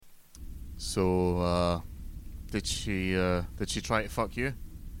So, did she try to fuck you?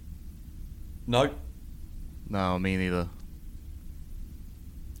 No. No, me neither.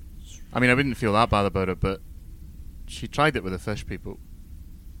 I mean, I wouldn't feel that bad about it, but she tried it with the fish people.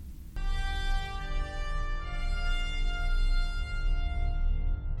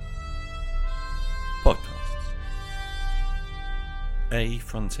 Podcasts. A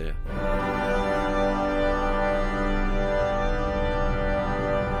Frontier.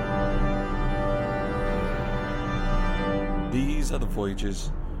 These are the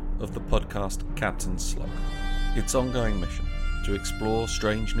voyages of the podcast Captain Slug. Its ongoing mission to explore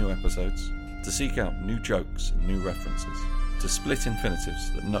strange new episodes, to seek out new jokes and new references, to split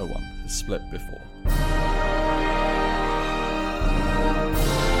infinitives that no one has split before.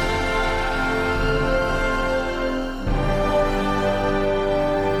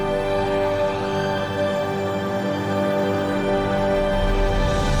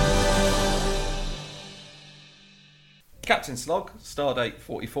 Captain Slog, Stardate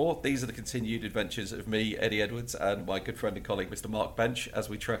 44. These are the continued adventures of me, Eddie Edwards, and my good friend and colleague, Mr. Mark Bench, as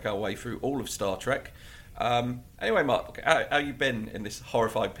we trek our way through all of Star Trek. Anyway, Mark, how you been in this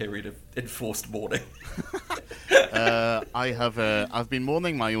horrified period of enforced mourning? I've been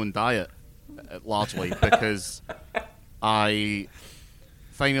mourning my own diet, largely, because I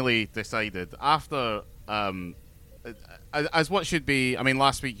finally decided, after, as what should be, I mean,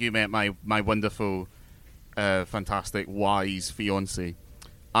 last week you met my wonderful... fantastic, wise fiancé,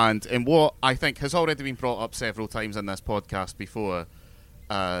 and in what I think has already been brought up several times in this podcast before,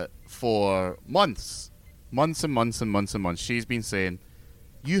 for months, she's been saying,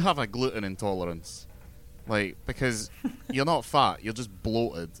 you have a gluten intolerance, like, because you're not fat, you're just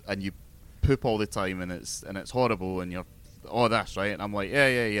bloated, and you poop all the time, and it's horrible, and you're all this, right? And I'm like,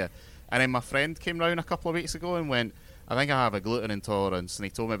 yeah. And then my friend came round a couple of weeks ago and went, I think I have a gluten intolerance, and he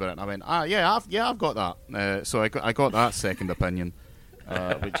told me about it, and I went, I've got that. So I got that second opinion,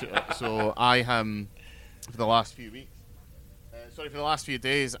 so I for the last few weeks, for the last few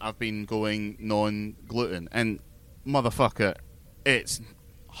days, I've been going non-gluten, and motherfucker, it's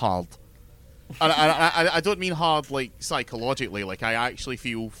hard. And I don't mean hard like psychologically, like I actually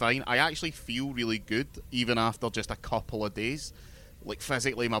feel fine. I actually feel really good even after just a couple of days. Like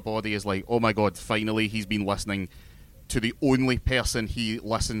physically, my body is like, oh my god, finally he's been listening to the only person he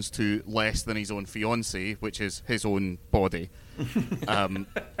listens to less than his own fiancée, which is his own body.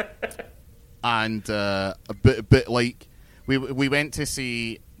 And a bit like we went to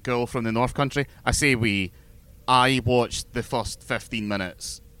see Girl from the North Country. I watched the first 15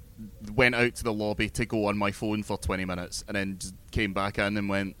 minutes, went out to the lobby to go on my phone for 20 minutes, and then just came back in and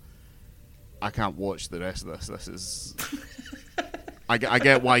went, I can't watch the rest of this. This is I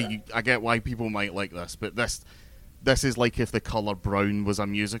get why people might like this, but this is like if The Colour Brown was a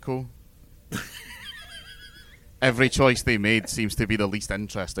musical. Every choice they made seems to be the least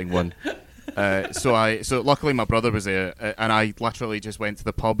interesting one. So luckily my brother was there, and I literally just went to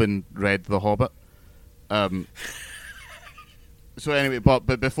the pub and read The Hobbit. So anyway,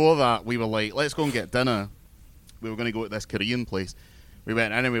 but before that, we were like, let's go and get dinner. We were going to go to this Korean place. We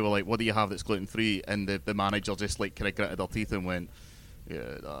went in and we were like, what do you have that's gluten-free? And the manager just like kind of gritted her teeth and went,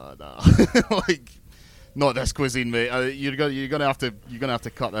 yeah, nah. Like, not this cuisine, mate. You're gonna have to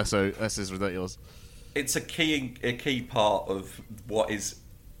cut this out. This is ridiculous. It's a key part of what is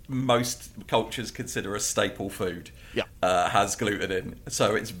most cultures consider a staple food. Yeah, has gluten in,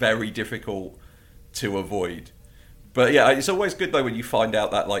 so it's very difficult to avoid. But yeah, it's always good though when you find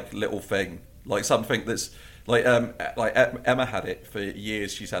out that like little thing, like something that's like Emma had it for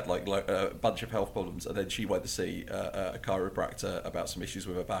years. She's had like a bunch of health problems, and then she went to see a chiropractor about some issues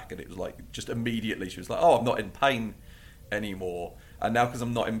with her back, and it was like just immediately she was like, "Oh, I'm not in pain anymore." And now because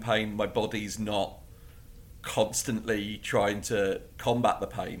I'm not in pain, my body's not constantly trying to combat the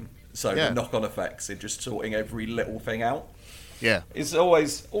pain. So the knock-on effects in just sorting every little thing out. Yeah, it's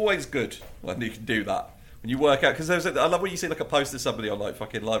always good when you can do that. When you work out, because I love when you see like a post of somebody on like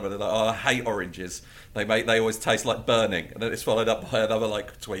fucking live where they're like, "Oh, I hate oranges. They always taste like burning," and then it's followed up by another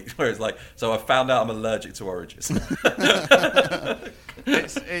like tweet where it's like, "So I found out I'm allergic to oranges."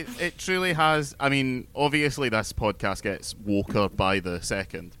 It truly has. I mean, obviously this podcast gets woker by the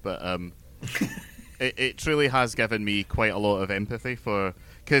second, but it truly has given me quite a lot of empathy for,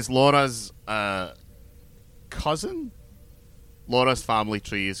 because Laura's cousin, Laura's family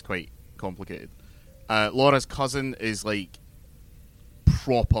tree is quite complicated. Laura's cousin is like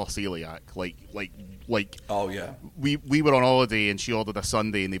proper celiac, like. Oh yeah. We were on holiday and she ordered a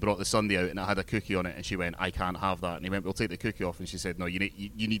sundae and they brought the sundae out and it had a cookie on it and she went, I can't have that. And he went, we'll take the cookie off, and she said, no, you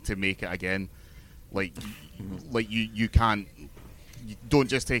need to make it again. Like you can't you don't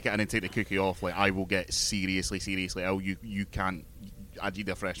just take it in and take the cookie off. Like, I will get seriously ill. You can't. I need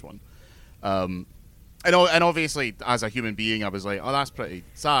a fresh one. And obviously, as a human being, I was like, oh, that's pretty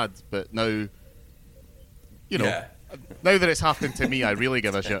sad. But now, now that it's happened to me, I really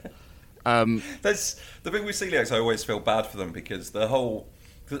give a shit. That's the thing with celiacs. I always feel bad for them because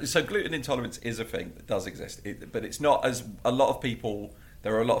so gluten intolerance is a thing that does exist, but it's not as a lot of people.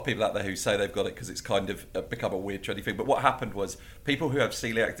 There are a lot of people out there who say they've got it because it's kind of become a weird trendy thing. But what happened was people who have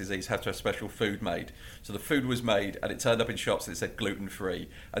celiac disease have to have special food made. So the food was made and it turned up in shops that said gluten-free,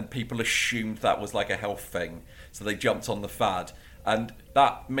 and people assumed that was like a health thing. So they jumped on the fad. And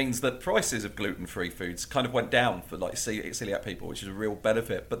that means that prices of gluten-free foods kind of went down for like celiac people, which is a real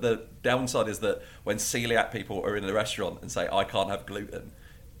benefit. But the downside is that when celiac people are in a restaurant and say, I can't have gluten,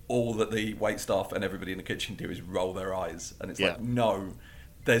 all that the wait staff and everybody in the kitchen do is roll their eyes. And it's like, no,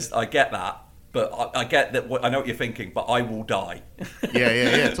 I get that, but I get that. I know what you're thinking, but I will die.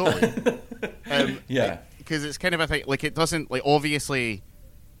 Yeah, totally. Because it's kind of a thing. Like, it doesn't, like, obviously,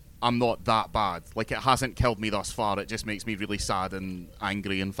 I'm not that bad. Like, it hasn't killed me thus far. It just makes me really sad and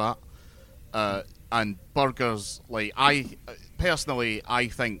angry and fat. And burgers, like, I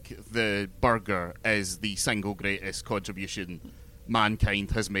think the burger is the single greatest contribution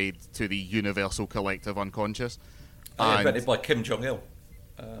mankind has made to the universal collective unconscious. Invented by Kim Jong-il.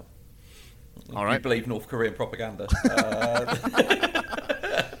 All right. You believe North Korean propaganda.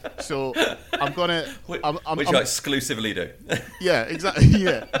 So I'm gonna, which I exclusively do. Yeah, exactly.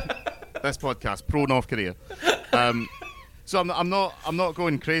 Yeah, this podcast pro North Korea. So I'm not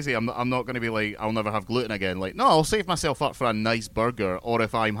going crazy. I'm not going to be like, I'll never have gluten again. Like, no, I'll save myself up for a nice burger. Or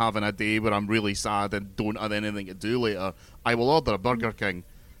if I'm having a day where I'm really sad and don't have anything to do later, I will order a Burger King.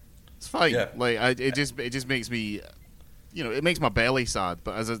 It's fine. Yeah. Like, it just makes me. It makes my belly sad,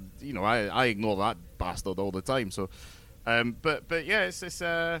 but I ignore that bastard all the time. So, but yeah, it's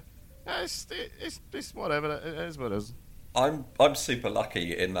whatever. It is what it is. I'm super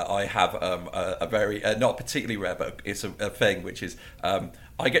lucky in that I have a very not particularly rare, but it's a thing which is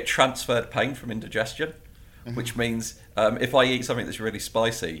I get transferred pain from indigestion, which means if I eat something that's really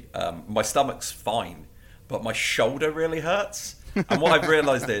spicy, my stomach's fine, but my shoulder really hurts. And what I've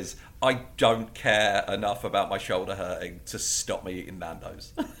realised is I don't care enough about my shoulder hurting to stop me eating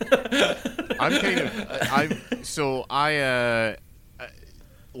Nando's.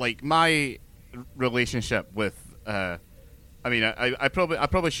 Like, my relationship with I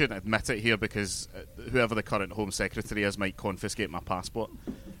probably shouldn't admit it here because whoever the current Home Secretary is might confiscate my passport.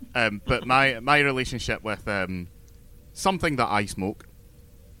 But my relationship with something that I smoke.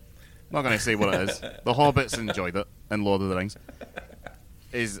 I'm not going to say what it is. The Hobbits enjoyed it in Lord of the Rings.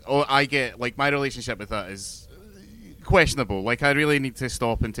 My relationship with that is questionable. Like, I really need to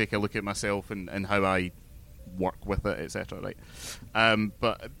stop and take a look at myself and how I work with it, etc. Right?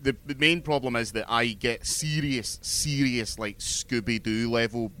 But the main problem is that I get serious like Scooby-Doo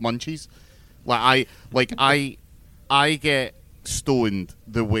level munchies. I get stoned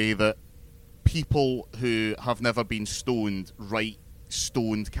the way that people who have never been stoned write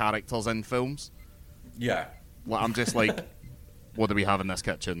stoned characters in films. Yeah. Like, I'm just like, what do we have in this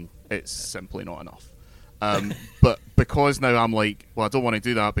kitchen? It's simply not enough. But because now I'm like, well, I don't want to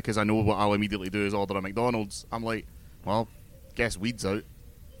do that because I know what I'll immediately do is order a McDonald's. I'm like, well, guess weed's out.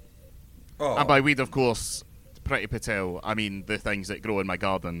 Oh. And by weed, of course, Priti Patel, I mean the things that grow in my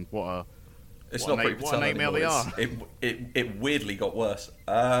garden. What a nightmare they are. It weirdly got worse.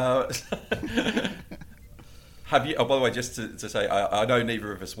 Have you? Oh, by the way, just to say, I know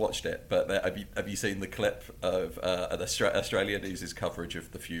neither of us watched it, but have you seen the clip of Australia News' coverage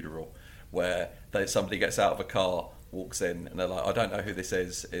of the funeral, where somebody gets out of a car, walks in, and they're like, I don't know who this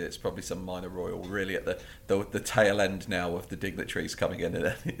is. It's probably some minor royal. Really, at the tail end now of the dignitaries coming in,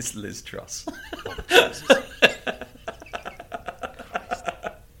 and it's Liz Truss.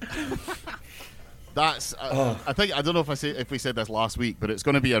 That's. I think I don't know if we said this last week, but it's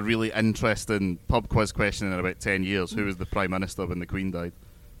going to be a really interesting pub quiz question in about 10 years. Who was the Prime Minister when the Queen died?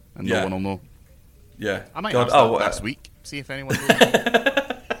 And no one will know. Yeah, I might ask that last week. See if anyone knows.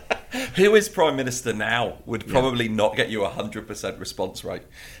 Who is Prime Minister now would probably not get you 100% response rate.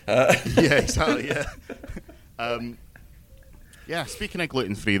 Yeah, exactly. Yeah. Yeah. Speaking of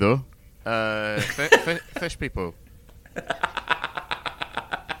gluten free though, fish people.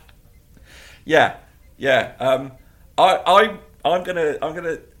 Yeah. I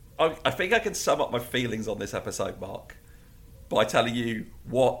think I can sum up my feelings on this episode, Mark, by telling you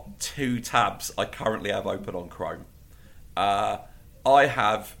what 2 tabs I currently have open on Chrome. I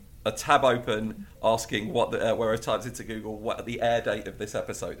have a tab open asking where I typed into Google what the air date of this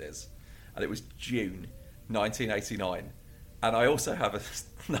episode is, and it was June 1989. and I also have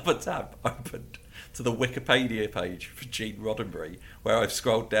another tab opened to the Wikipedia page for Gene Roddenberry, where I've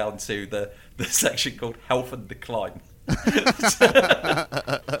scrolled down to the section called Health and Decline.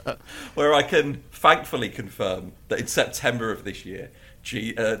 Where I can thankfully confirm that in September of this year,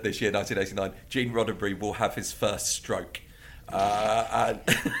 1989, Gene Roddenberry will have his first stroke. And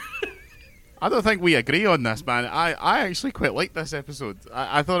I don't think we agree on this, man. I actually quite liked this episode.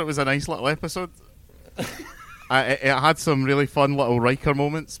 I thought it was a nice little episode. It had some really fun little Riker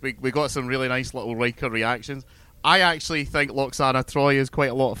moments. We got some really nice little Riker reactions. I actually think Loxana Troy is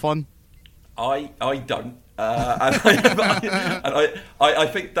quite a lot of fun. I don't. And I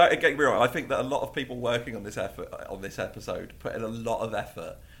think that, getting me wrong, I think that a lot of people working on this episode put in a lot of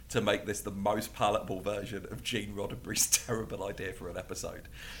effort to make this the most palatable version of Gene Roddenberry's terrible idea for an episode.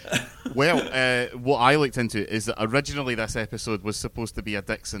 Well, what I looked into is that originally this episode was supposed to be a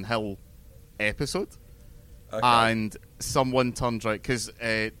Dixon Hill episode. Okay. And someone turned right because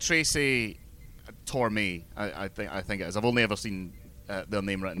Tracy Tormé, I think it is. I've only ever seen their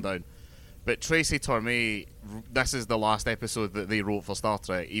name written down, but Tracy Tormé. This is the last episode that they wrote for Star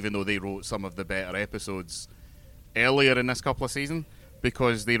Trek, even though they wrote some of the better episodes earlier in this couple of seasons.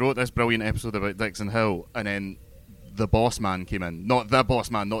 Because they wrote this brilliant episode about Dixon Hill, and then the boss man came in. Not the boss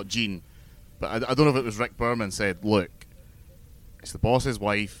man, not Gene, but I don't know if it was Rick Berman said, "Look, it's the boss's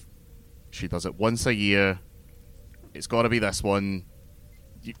wife. She does it once a year. It's got to be this one.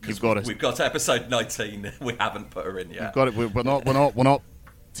 You've got to." We've got to episode 19. We haven't put her in yet. We've got it. We're not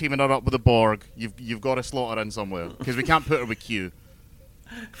teaming her up with the Borg. You've got to slot her in somewhere because we can't put her with Q.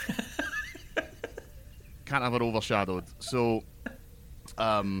 Can't have her overshadowed. So,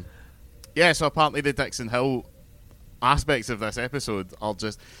 yeah. So apparently the Dixon Hill aspects of this episode are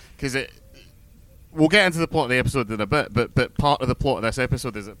just because it. We'll get into the plot of the episode in a bit, but part of the plot of this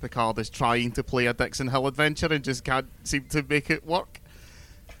episode is that Picard is trying to play a Dixon Hill adventure and just can't seem to make it work.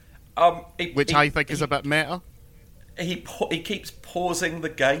 Which I think is a bit meta. He keeps pausing the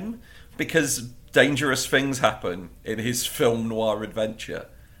game because dangerous things happen in his film noir adventure.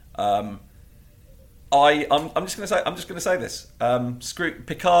 I'm just going to say this.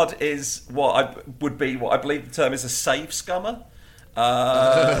 Picard is what I believe the term is a save scummer.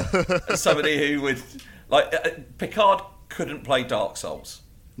 Somebody who would Picard couldn't play Dark Souls.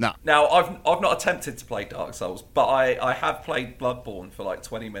 No. Now I've not attempted to play Dark Souls, but I have played Bloodborne for like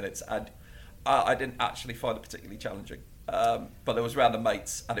 20 minutes, and I didn't actually find it particularly challenging. But it was random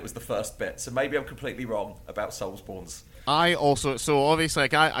mates, and it was the first bit, so maybe I'm completely wrong about Soulsborne's. So obviously a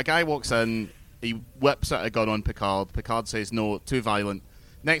guy walks in, he whips out a gun on Picard. Picard says no, too violent.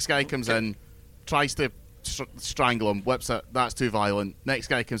 Next guy comes in, tries to strangle him, whips it, that's too violent. Next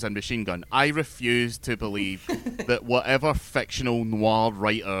guy comes in, machine gun. I refuse to believe that whatever fictional noir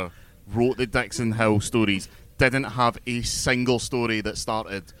writer wrote the Dixon Hill stories didn't have a single story that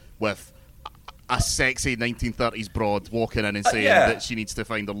started with a sexy 1930s broad walking in and saying that she needs to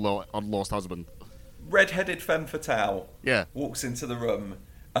find her lost husband. Red-headed femme fatale walks into the room.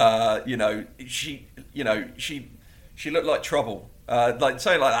 She looked like trouble. Like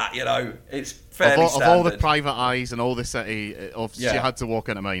something like that, it's fairly standard. Of all the private eyes and all the city, she had to walk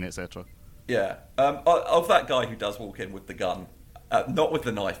into mine, etc. Yeah. Of that guy who does walk in with the gun, not with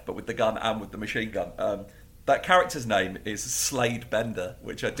the knife, but with the gun and with the machine gun. That character's name is Slade Bender,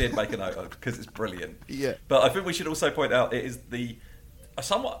 which I did make a note of because it's brilliant. Yeah. But I think we should also point out it is the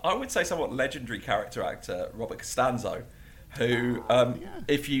somewhat legendary character actor Robert Costanzo, who,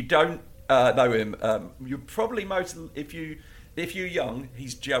 if you don't know him, you're probably if you're young,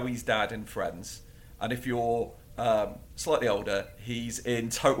 he's Joey's dad in Friends, and if you're slightly older, he's in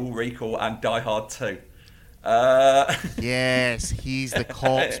Total Recall and Die Hard 2. Yes, he's the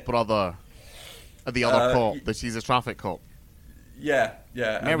cop's brother. The other cop, he's a traffic cop. Yeah.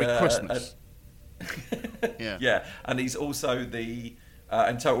 Merry Christmas. Yeah, and he's also in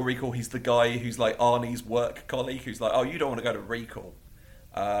Total Recall, he's the guy who's like Arnie's work colleague, who's like, oh, you don't want to go to Recall.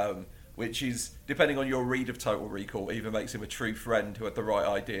 Which is, depending on your read of Total Recall, either makes him a true friend who had the right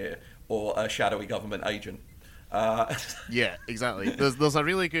idea or a shadowy government agent. Yeah, exactly. There's a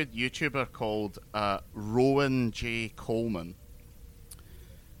really good YouTuber called Rowan J. Coleman.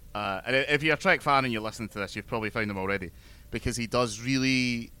 And if you're a Trek fan and you're listening to this, you've probably found him already, because he does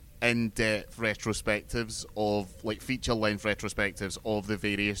really in-depth retrospectives of, like, feature-length retrospectives of the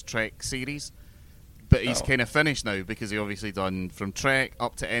various Trek series. But he's kind of finished now because he obviously done from Trek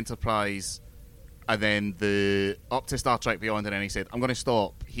up to Enterprise and then up to Star Trek Beyond, and then he said, I'm going to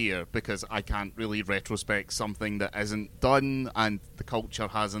stop here because I can't really retrospect something that isn't done and the culture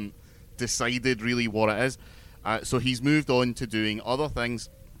hasn't decided really what it is. So he's moved on to doing other things,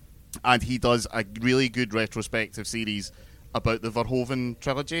 and he does a really good retrospective series about the Verhoeven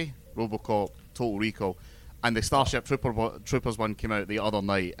trilogy, RoboCop, Total Recall, and the Starship Troopers one came out the other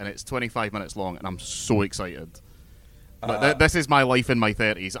night, and it's 25 minutes long, and I'm so excited. This is my life in my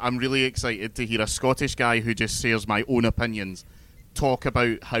 30s. I'm really excited to hear a Scottish guy who just shares my own opinions talk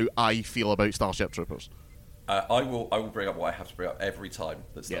about how I feel about Starship Troopers. I will bring up what I have to bring up every time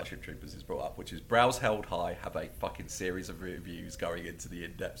that Starship Troopers is brought up, which is Browse Held High have a fucking series of reviews going into the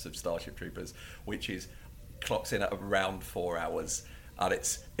in-depths of Starship Troopers, which is clocks in at around 4 hours, and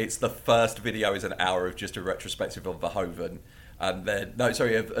it's the first video is an hour of just a retrospective of Verhoeven, and then of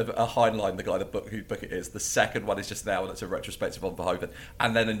Heinlein, the guy whose book it is. The second one is just an hour that's a retrospective on Verhoeven,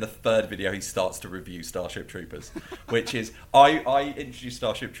 and then in the third video he starts to review Starship Troopers, which is I introduced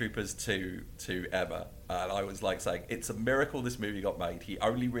Starship Troopers to Emma, and I was like saying it's a miracle this movie got made. He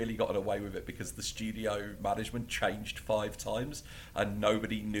only really got away with it because the studio management changed 5 times and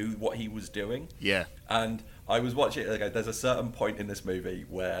nobody knew what he was doing. Yeah. And I was watching it. There's a certain point in this movie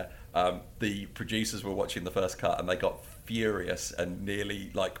where the producers were watching the first cut and they got furious and nearly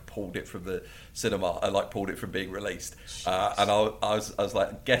like pulled it from the cinema and like pulled it from being released. And I was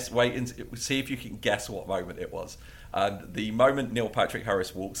like, wait and see if you can guess what moment it was. And the moment Neil Patrick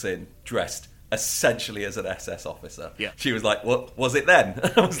Harris walks in dressed essentially as an SS officer, she was like, "What was it then?"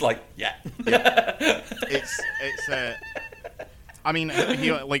 I was like, "Yeah." It's I mean,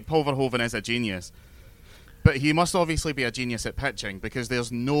 like Paul Verhoeven is a genius. But he must obviously be a genius at pitching, because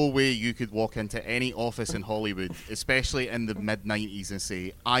there's no way you could walk into any office in Hollywood, especially in the mid-90s, and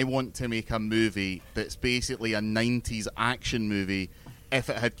say, I want to make a movie that's basically a 90s action movie if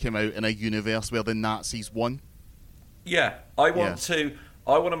it had come out in a universe where the Nazis won. Yeah, I want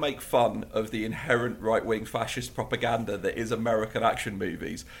to make fun of the inherent right-wing fascist propaganda that is American action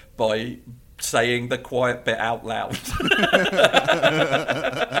movies by saying the quiet bit out loud.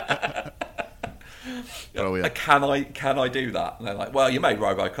 Oh, yeah. Can I do that? And they're like, well, you made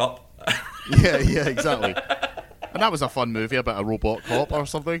RoboCop. yeah, exactly. And that was a fun movie about a robot cop or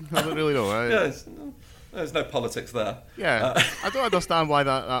something. I don't really know. Yeah, there's no politics there. Yeah, I don't understand why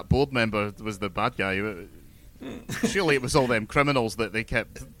that board member was the bad guy. Surely it was all them criminals that they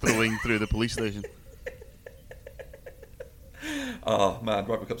kept throwing through the police station. Oh, man,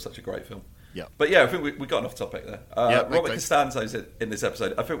 RoboCop's such a great film. Yeah. But yeah, I think we got off topic there. Robert thanks. Costanzo's in this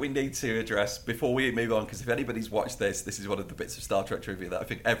episode. I think we need to address, before we move on, because if anybody's watched this is one of the bits of Star Trek trivia that I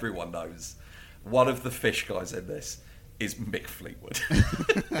think everyone knows. One of the fish guys in this is Mick Fleetwood.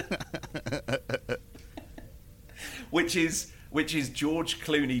 which is George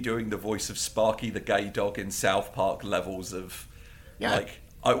Clooney doing the voice of Sparky the gay dog in South Park levels of, like,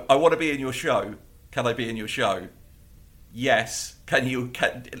 I want to be in your show. Can I be in your show? Yes.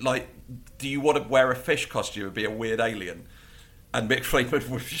 Do you want to wear a fish costume and be a weird alien? And Mick Fleetwood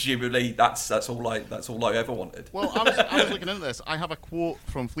would presumably that's all I ever wanted. Well, I was looking into this. I have a quote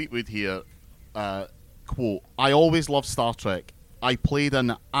from Fleetwood here. Quote: I always loved Star Trek. I played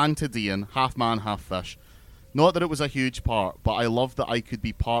an Antidean, half man, half fish. Not that it was a huge part, but I loved that I could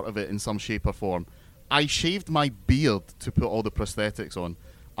be part of it in some shape or form. I shaved my beard to put all the prosthetics on.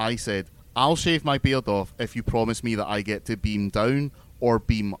 I said, I'll shave my beard off if you promise me that I get to beam down or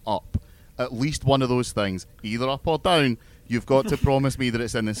beam up. At least one of those things, either up or down. You've got to promise me that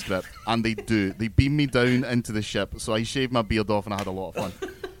it's in the script. And they do. They beam me down into the ship, so I shaved my beard off and I had a lot of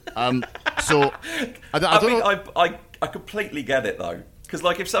fun. So, I don't know. I completely get it, though. Because,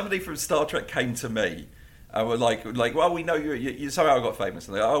 like, if somebody from Star Trek came to me and were like, well, we know you somehow got famous.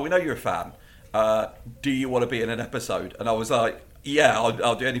 And they're like, oh, we know you're a fan. Do you want to be in an episode? And I was like, yeah,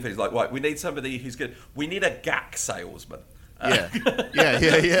 I'll do anything. He's like, right, we need somebody who's good. We need a gack salesman. Yeah.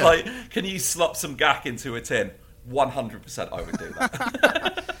 Like, can you slop some gack into a tin? 100% I would do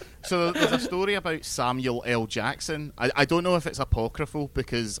that. So there's a story about Samuel L. Jackson. I don't know if it's apocryphal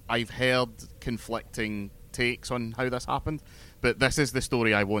because I've heard conflicting takes on how this happened, but this is the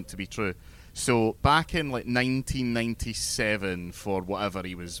story I want to be true. So back in like 1997, for whatever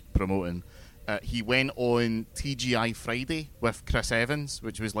he was promoting, he went on TGI Friday with Chris Evans,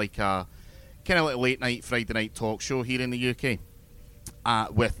 which was like a kind of like late night Friday night talk show here in the UK.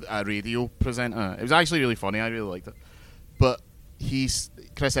 With a radio presenter. It was actually really funny. I really liked it. But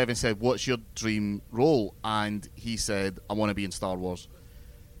Chris Evans said, what's your dream role? And he said, I want to be in Star Wars.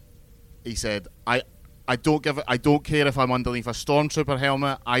 He said, I don't care if I'm underneath a stormtrooper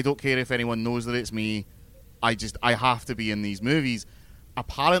helmet. I don't care if anyone knows that it's me. I have to be in these movies.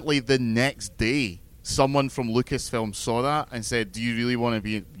 Apparently the next day, someone from Lucasfilm saw that and said, do you really want to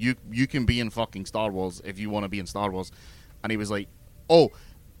be... You can be in fucking Star Wars if you want to be in Star Wars. And he was like, Oh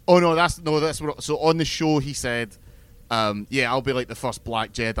no, that's what. So on the show, he said, Yeah, I'll be like the first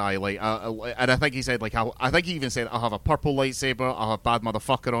Black Jedi. Like, and I think he said like, I think he even said I'll have a purple lightsaber. I'll have bad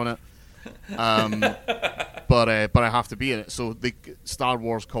motherfucker on it. But I have to be in it. So Star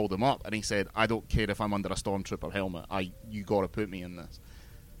Wars called him up, and he said, I don't care if I'm under a stormtrooper helmet. You got to put me in this.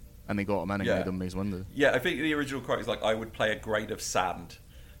 And they got him in and made him Mace Windu. Yeah, I think the original quote is like, I would play a grain of sand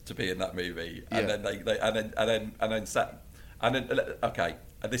to be in that movie, and okay,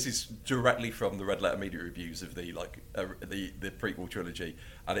 and this is directly from the Red Letter Media reviews of the prequel trilogy,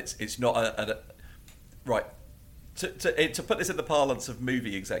 and it's not right. To put this in the parlance of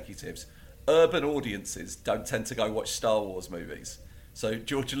movie executives, urban audiences don't tend to go watch Star Wars movies. So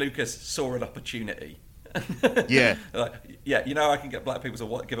George Lucas saw an opportunity. Yeah. You know I can get black people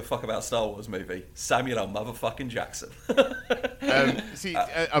to give a fuck about a Star Wars movie. Samuel L. motherfucking Jackson.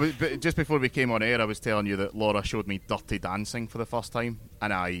 Just before we came on air, I was telling you that Laura showed me Dirty Dancing for the first time,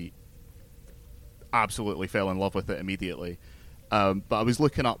 and I absolutely fell in love with it immediately. But I was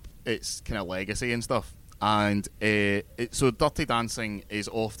looking up its kind of legacy and stuff. And so Dirty Dancing is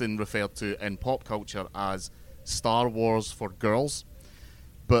often referred to in pop culture as Star Wars for girls.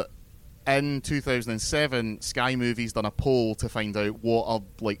 But in 2007, Sky Movies done a poll to find out what are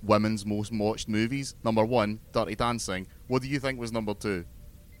like women's most watched movies. Number 1, Dirty Dancing. What do you think was number 2?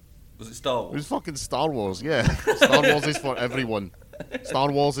 Was it Star Wars? It was fucking Star Wars, yeah. Star Wars is for everyone.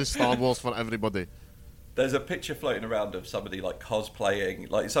 Star Wars is Star Wars for everybody. There's a picture floating around of somebody like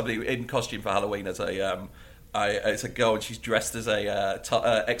cosplaying, like somebody in costume for Halloween as it's a girl, and she's dressed as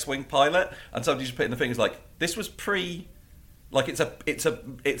a X-wing pilot, and somebody just put in the thing is like, this was like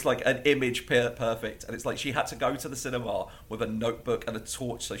it's like an image perfect, and it's like she had to go to the cinema with a notebook and a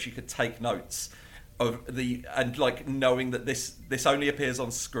torch so she could take notes of and like knowing that this only appears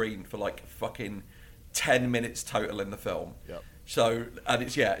on screen for like fucking 10 minutes total in the film. Yep. So, and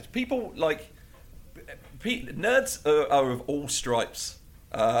it's people like. Nerds are of all stripes.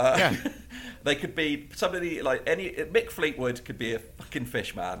 They could be somebody like Mick Fleetwood could be a fucking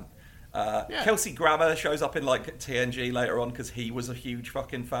fish man. Kelsey Grammer shows up in like TNG later on because he was a huge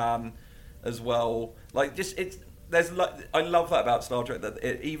fucking fan as well. Like I love that about Star Trek, that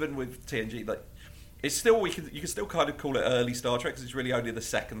even with TNG, like it's still you can still kind of call it early Star Trek because it's really only the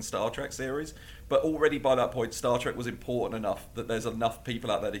second Star Trek series. But already by that point, Star Trek was important enough that there's enough people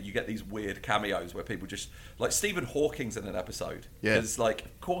out there that you get these weird cameos where people just like Stephen Hawking's in an episode. Yeah, it's like,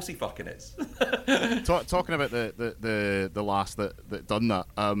 of course he fucking is. Talking about the last that done that.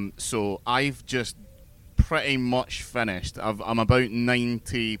 So I've just pretty much finished. I'm about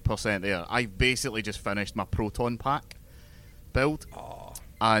 90% there. I've basically just finished my Proton Pack build. Oh.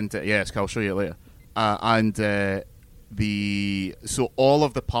 And I'll show you it later. So all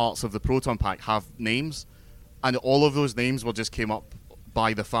of the parts of the Proton Pack have names, and all of those names just came up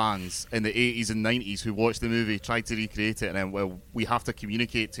by the fans in the 80s and 90s who watched the movie, tried to recreate it, and then we have to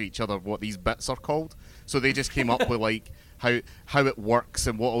communicate to each other what these bits are called. So they just came up with like how it works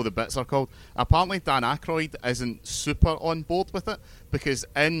and what all the bits are called. Apparently Dan Aykroyd isn't super on board with it because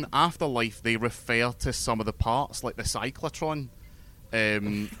in Afterlife they refer to some of the parts like the cyclotron.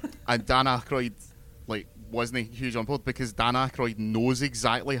 And Dan Aykroyd wasn't huge on board because Dan Aykroyd knows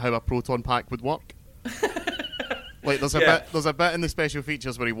exactly how a proton pack would work. There's a bit in the special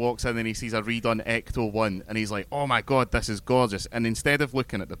features where he walks in and he sees a redone Ecto 1 and he's like, oh my god, this is gorgeous. And instead of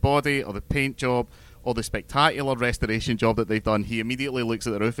looking at the body or the paint job or the spectacular restoration job that they've done, he immediately looks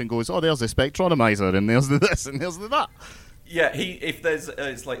at the roof and goes, oh, there's the spectronomizer and there's the this and there's the that. Yeah, there's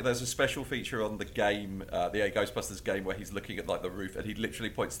a special feature on the game, the Ghostbusters game, where he's looking at like the roof and he literally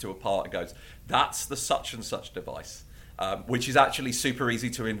points to a part and goes, "That's the such and such device," which is actually super easy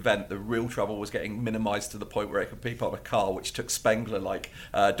to invent. The real trouble was getting minimised to the point where it could peep on a car, which took Spengler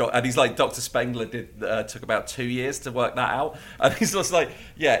and he's like, Dr. Spengler took about 2 years to work that out, and he's just like,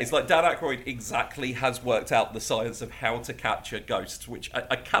 it's like Dan Aykroyd exactly has worked out the science of how to capture ghosts, which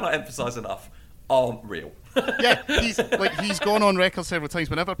I cannot emphasise enough. Aren't real. He's gone on record several times.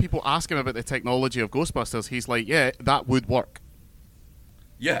 Whenever people ask him about the technology of Ghostbusters, he's like, "Yeah, that would work."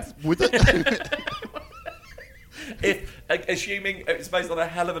 Yeah, would it? Assuming it's based on a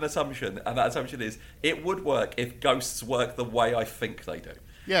hell of an assumption, and that assumption is it would work if ghosts work the way I think they do.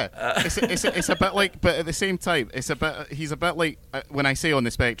 Yeah, it's a bit like, but at the same time, he's a bit like when I say on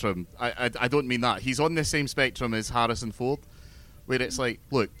the spectrum, I don't mean that. He's on the same spectrum as Harrison Ford. Where it's like,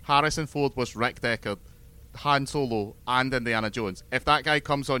 look, Harrison Ford was Rick Deckard, Han Solo, and Indiana Jones. If that guy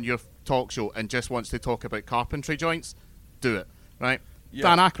comes on your talk show and just wants to talk about carpentry joints, do it, right? Yeah.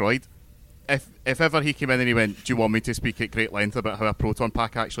 Dan Aykroyd, if ever he came in and he went, do you want me to speak at great length about how a proton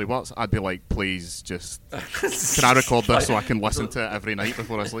pack actually works? I'd be like, please, just can I record this so I can listen to it every night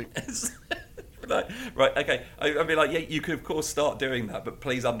before I sleep? Right, okay. I mean, like, yeah, you could of course start doing that, but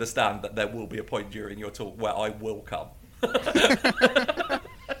please understand that there will be a point during your talk where I will come.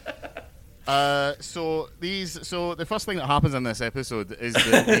 So the first thing that happens in this episode is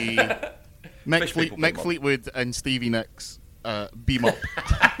that the Mick Fleetwood and Stevie Nicks beam up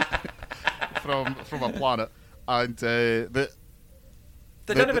from a planet, and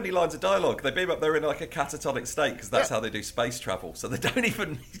they don't have any lines of dialogue. They beam up. They're in like a catatonic state because that's how they do space travel. So they don't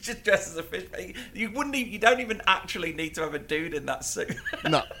even just dress as a fish. You don't even actually need to have a dude in that suit.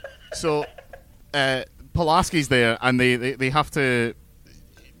 No. So Pulaski's there, and they have to.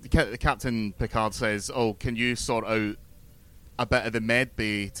 Captain Picard says, "Oh, can you sort out a bit of the med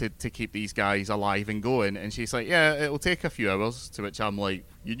bay to keep these guys alive and going?" And she's like, "Yeah, it'll take a few hours." To which I'm like,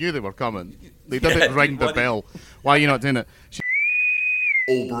 "You knew they were coming. They didn't ring the bell. Why are you not doing it?"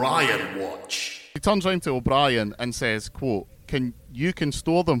 O'Brien watch. He turns round to O'Brien and says, quote, you can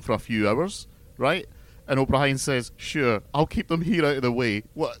store them for a few hours, right? And O'Brien says, "Sure, I'll keep them here out of the way."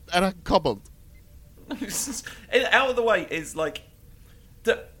 What, in a cupboard? Out of the way is like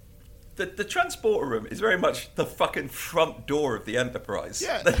the transporter room is very much the fucking front door of the Enterprise.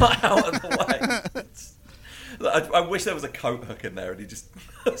 Yeah. They're not out of the way. I wish there was a coat hook in there and he just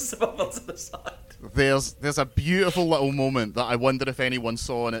swung onto the side. There's a beautiful little moment that I wonder if anyone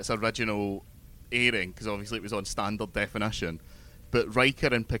saw in its original airing, because obviously it was on standard definition. But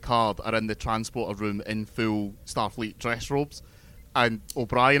Riker and Picard are in the transporter room in full Starfleet dress robes, and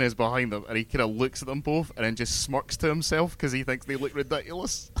O'Brien is behind them, and he kind of looks at them both and then just smirks to himself because he thinks they look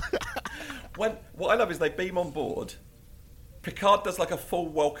ridiculous. What I love is they beam on board. Picard does like a full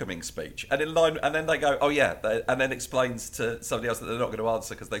welcoming speech, and then they go, "Oh yeah," and then explains to somebody else that they're not going to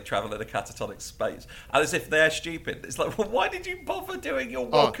answer because they travel in a catatonic space, and as if they're stupid. It's like, well, why did you bother doing your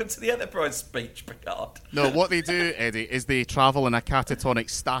welcome to the Enterprise speech, Picard? No, what they do, Eddie, is they travel in a catatonic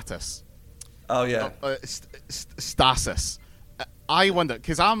status. Oh yeah, stasis. I wonder,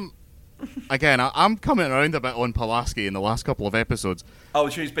 because I'm coming around a bit on Pulaski in the last couple of episodes. Oh,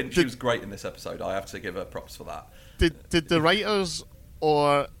 she was great in this episode. I have to give her props for that. Did the writers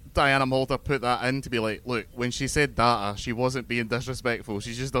or Diana Mulder put that in to be like, look, when she said data, she wasn't being disrespectful.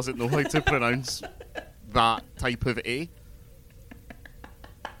 She just doesn't know how to pronounce that type of A?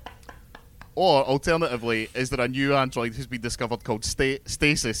 Or, alternatively, is there a new android who's been discovered called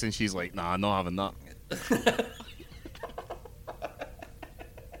Stasis, and she's like, nah, I'm not having that.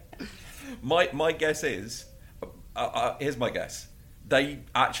 My guess is, here's my guess. They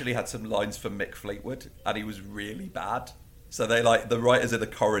actually had some lines for Mick Fleetwood, and he was really bad. So they the writers in the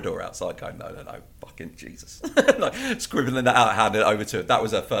corridor outside going, no, fucking Jesus. Like scribbling that out, handing it over to her. That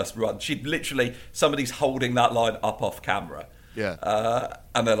was her first run. She'd literally, somebody's holding that line up off camera. Yeah.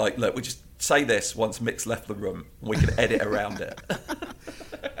 And they're like, look, we'll just say this once Mick's left the room, and we can edit around it.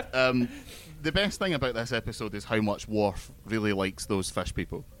 The best thing about this episode is how much Worf really likes those fish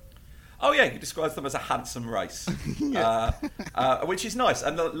people. Oh yeah, he describes them as a handsome race, which is nice.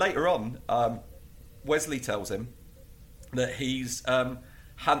 And later on, Wesley tells him that he's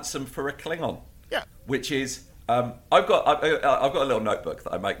handsome for a Klingon. Yeah, which is I've got a little notebook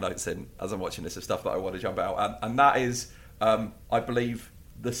that I make notes in as I'm watching this of stuff that I want to jump out, and that is I believe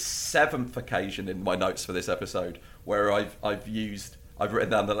the 7th occasion in my notes for this episode where I've written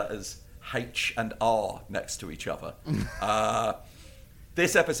down the letters H and R next to each other.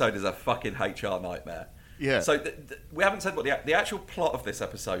 This episode is a fucking HR nightmare. Yeah. So we haven't said what the actual plot of this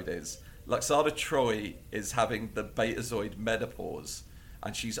episode is. Laxada Troi is having the Betazoid menopause,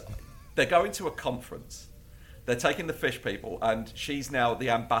 and they're going to a conference. They're taking the fish people, and she's now the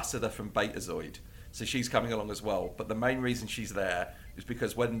ambassador from Betazoid, so she's coming along as well. But the main reason she's there is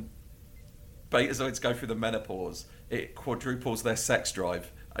because when Betazoids go through the menopause, it quadruples their sex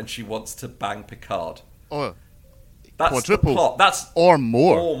drive, and she wants to bang Picard. Oh. That's quadruple. The plot. That's or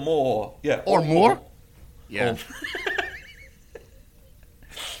more. Or more. Yeah. Or more? Yeah.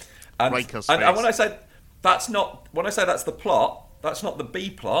 And when I say that's the plot, that's not the B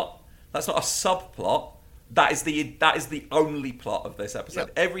plot, that's not a subplot, that is the only plot of this episode.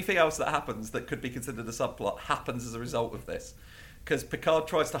 Yep. Everything else that happens that could be considered a subplot happens as a result of this. Because Picard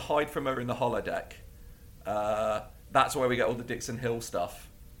tries to hide from her in the holodeck. That's where we get all the Dixon Hill stuff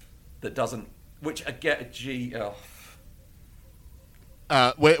that doesn't, which I get a G. Oh.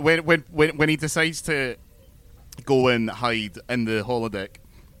 When he decides to go and hide in the holodeck,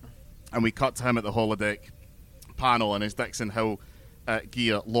 and we cut to him at the holodeck panel in his Dixon Hill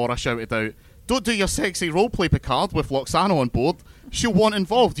gear, Laura shouted out, "Don't do your sexy roleplay, Picard, with Loxana on board. She'll want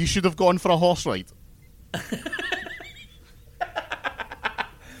involved. You should have gone for a horse ride."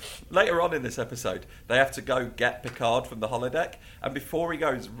 later on in this episode, they have to go get Picard from the holodeck, and before he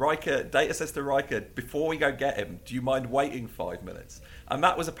goes, Data says to Riker, before we go get him, do you mind waiting 5 minutes? And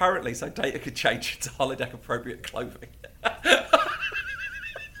that was apparently so Data could change into holodeck appropriate clothing.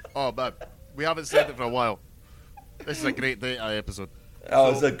 Oh, man. We haven't said it for a while. This is a great Data episode.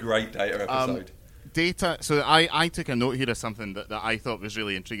 Oh, it's a great Data episode. Data, so I took a note here of something that I thought was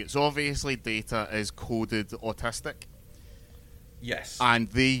really intriguing. So obviously Data is coded autistic. Yes. And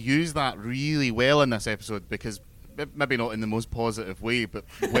they use that really well in this episode because, maybe not in the most positive way, but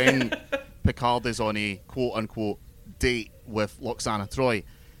when Picard is on a quote-unquote date with Loxana Troy,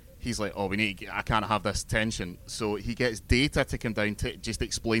 he's like, oh, I can't have this tension. So he gets Data to come down to just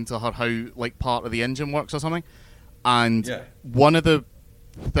explain to her how, like, part of the engine works or something. And one of the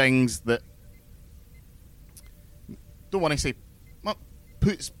things that, don't want to say,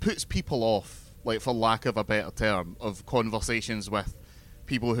 puts people off, like, for lack of a better term, of conversations with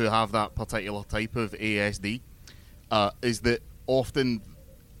people who have that particular type of ASD, is that often,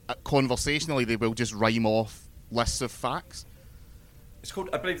 conversationally, they will just rhyme off lists of facts. It's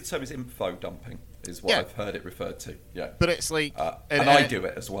called, I believe the term is info dumping, is what I've heard it referred to. Yeah, but it's like, and I do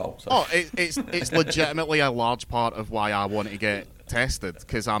it as well. So. Oh, it's legitimately a large part of why I want to get tested,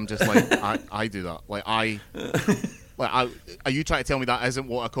 because I'm just like, I do that. Are you trying to tell me that isn't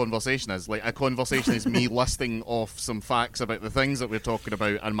what a conversation is? Like, a conversation is me listing off some facts about the things that we're talking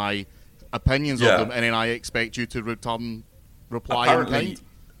about and my opinions of them, and then I expect you to reply Apparently, in kind?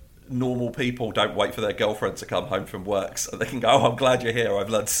 Normal people don't wait for their girlfriend to come home from work so they can go, oh, I'm glad you're here. I've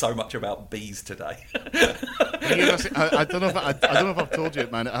learned so much about bees today. I don't know if I've told you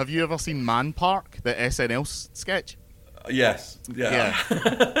it, man. Have you ever seen Man Park, the SNL sketch? Yes. Yeah.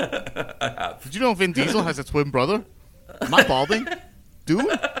 I have. Did you know Vin Diesel has a twin brother? Am I balding? Dude?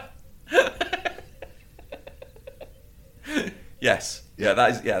 Yes. Yeah,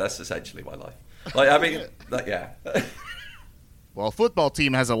 that's essentially my life. Like, I mean, Well, a football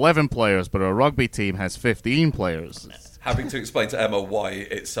team has 11 players, but a rugby team has 15 players. Having to explain to Emma why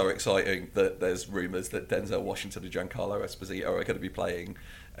it's so exciting that there's rumours that Denzel Washington and Giancarlo Esposito are going to be playing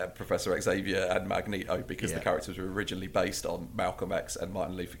Professor Xavier and Magneto because the characters were originally based on Malcolm X and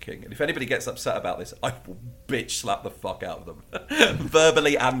Martin Luther King. And if anybody gets upset about this, I will bitch slap the fuck out of them,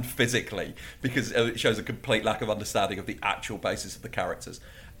 verbally and physically, because it shows a complete lack of understanding of the actual basis of the characters.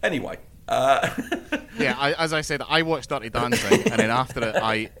 Anyway. As I said, I watched Dirty Dancing, and then after it,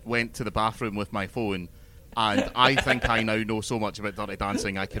 I went to the bathroom with my phone, and I think I now know so much about Dirty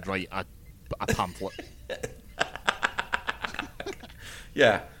Dancing, I could write a pamphlet.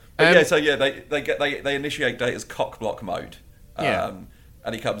 Yeah. They initiate Data's cock block mode.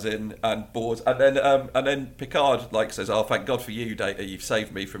 And he comes in and boards, and then Picard says, "Oh, thank God for you, Data. You've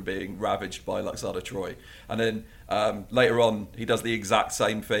saved me from being ravaged by Loxana Troy." And then later on, he does the exact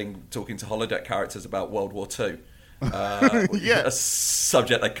same thing, talking to holodeck characters about World War II, a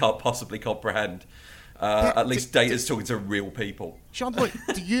subject they can't possibly comprehend. At least Data's talking to real people. Sean, look,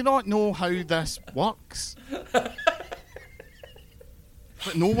 do you not know how this works?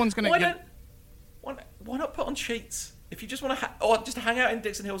 But no one's going to. Why not put on sheets? If you just want to, just hang out in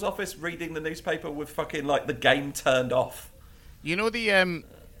Dixon Hill's office reading the newspaper with fucking the game turned off. You know the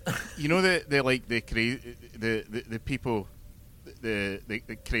people, the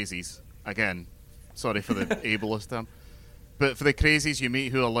crazies. Again, sorry for the ableist term, but for the crazies you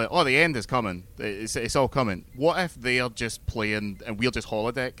meet who are like, oh, the end is coming. It's all coming. What if they are just playing and we're just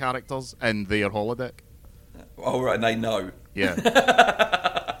holodeck characters in their holodeck? Oh right, and they know. Yeah.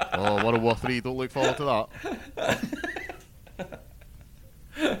 Oh, World War III. Don't look forward to that.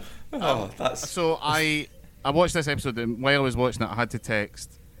 So I watched this episode, and while I was watching it, I had to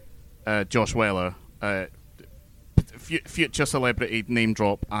text Josh Weller, future celebrity name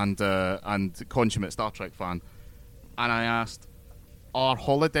drop and consummate Star Trek fan, and I asked, "Are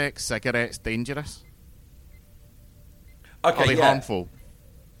holodeck cigarettes dangerous? Okay, are they harmful?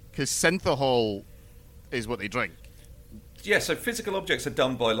 Because synthahol is what they drink." Yeah, so physical objects are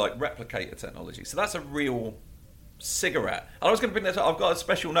done by replicator technology. So that's a real cigarette. And I was going to bring that up. I've got a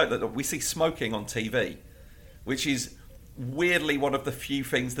special note that we see smoking on TV, which is weirdly one of the few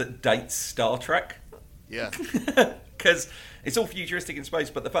things that dates Star Trek. Yeah. Because it's all futuristic in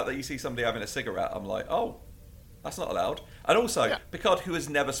space, but the fact that you see somebody having a cigarette, I'm like, oh, that's not allowed. And also, Picard, who has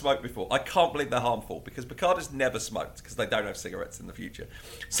never smoked before, I can't believe they're harmful, because Picard has never smoked, because they don't have cigarettes in the future.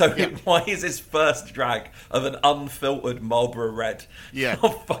 So why is his first drag of an unfiltered Marlboro Red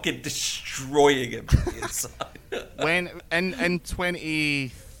not fucking destroying him from the inside? When, in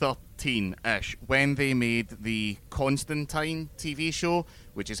 2013-ish, when they made the Constantine TV show,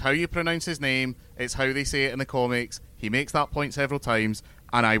 which is how you pronounce his name, it's how they say it in the comics, he makes that point several times,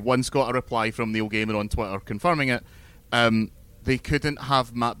 and I once got a reply from Neil Gaiman on Twitter confirming it. They couldn't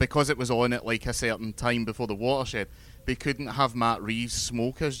have Matt, because it was on at like a certain time before the watershed, they couldn't have Matt Reeves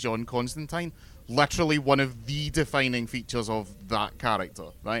smoke as John Constantine. Literally one of the defining features of that character,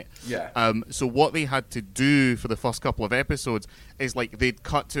 right? Yeah. So what they had to do for the first couple of episodes is like they'd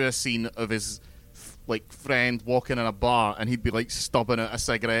cut to a scene of his like friend walking in a bar, and he'd be like stubbing out a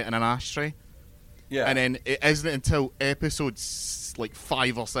cigarette in an ashtray. Yeah. And then it isn't until episode like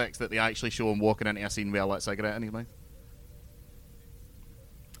 5 or 6 that they actually show him walking into a scene with a lit cigarette in his mouth.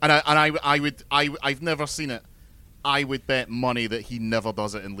 And I've never seen it. I would bet money that he never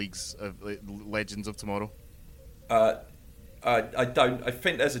does it in Leagues of Legends of Tomorrow. I don't. I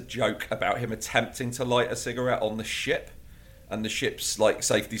think there's a joke about him attempting to light a cigarette on the ship, and the ship's like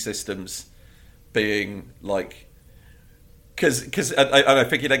safety systems being like, because I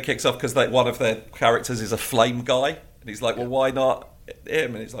think he then kicks off because like one of their characters is a flame guy, and he's like, well, why not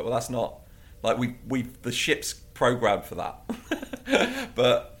him? And he's like, well, that's not like we the ship's programmed for that,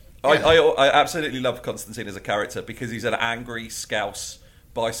 but. I absolutely love Constantine as a character because he's an angry, scouse,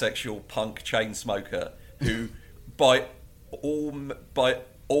 bisexual punk chain smoker who, by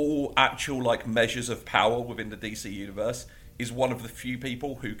all actual like measures of power within the DC universe, is one of the few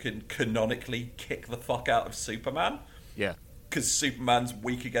people who can canonically kick the fuck out of Superman. Yeah. Because Superman's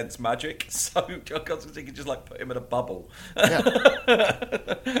weak against magic, so John Constantine can just like put him in a bubble. Yeah.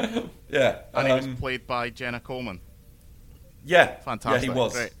 Yeah. And he was played by Jenna Coleman. Yeah, fantastic. Yeah, he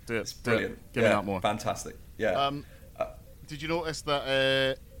was. Great. Do it. It's brilliant. Give me that more. Fantastic. Yeah. Did you notice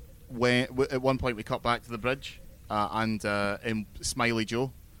that when at one point we cut back to the bridge and Smiley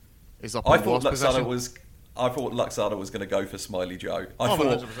Joe is up? I in thought Luxana was going to go for Smiley Joe. I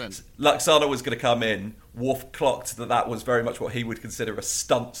thought 100%. Luxana was going to come in. Worf clocked that was very much what he would consider a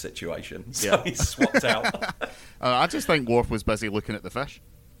stunt situation, so he swapped out. I just think Worf was busy looking at the fish.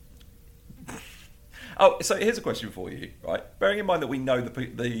 Oh, so here's a question for you, right? Bearing in mind that we know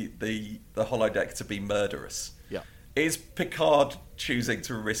the holodeck to be murderous, yeah, is Picard choosing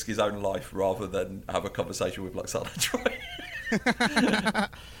to risk his own life rather than have a conversation with Luxana Troy?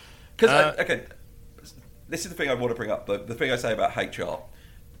 Because okay, this is the thing I want to bring up. The thing I say about HR.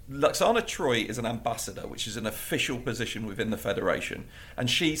 Luxana Troy is an ambassador, which is an official position within the Federation, and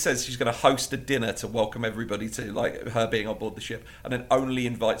she says she's going to host a dinner to welcome everybody to like her being on board the ship, and then only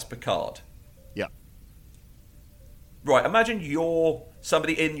invites Picard. Yeah. Right, imagine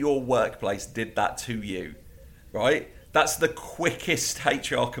somebody in your workplace did that to you, right? That's the quickest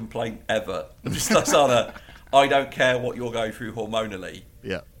HR complaint ever. Just Luxana, I don't care what you're going through hormonally.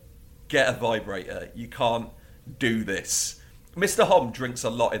 Yeah. Get a vibrator. You can't do this. Mr. Hom drinks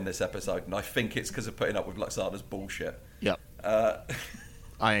a lot in this episode, and I think it's because of putting up with Luxana's bullshit. Yeah.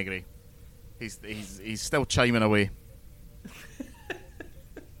 I agree. He's still chiming away.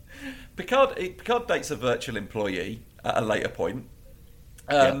 Picard dates a virtual employee at a later point.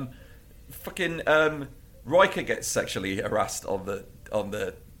 Fucking Riker gets sexually harassed on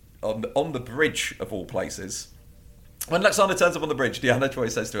the bridge of all places. When Luxana turns up on the bridge, Deanna Troy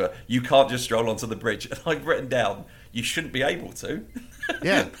says to her, "You can't just stroll onto the bridge." And I've written down, "You shouldn't be able to."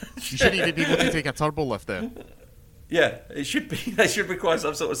 Yeah, you shouldn't even be able to take a turbo lift there. Yeah, it should be. They should require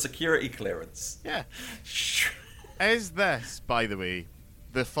some sort of security clearance. Yeah. Is this, by the way,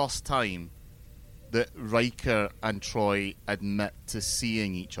 the first time that Riker and Troy admit to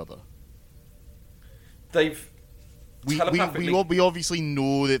seeing each other? We obviously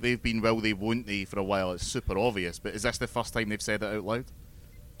know that they've been will they won't they for a while. It's super obvious, but is this the first time they've said it out loud?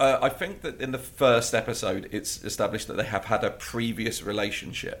 I think that in the first episode it's established that they have had a previous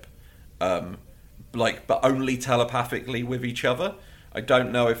relationship, but only telepathically with each other. I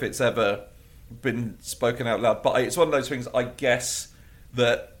don't know if it's ever been spoken out loud, but it's one of those things, I guess,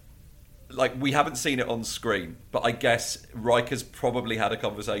 that like we haven't seen it on screen, but I guess Riker's probably had a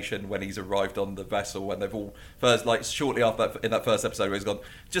conversation when he's arrived on the vessel, when they've all first, like shortly after that, in that first episode where he's gone,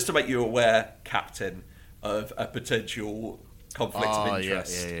 just to make you aware, Captain, of a potential conflict of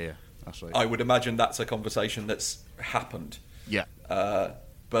interest. Yeah. That's right. I would imagine that's a conversation that's happened. Yeah.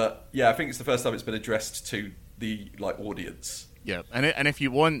 But yeah, I think it's the first time it's been addressed to the audience. Yeah, and if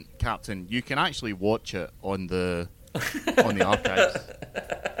you want, Captain, you can actually watch it on the archives.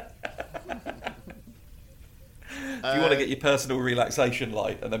 If you want to get your personal relaxation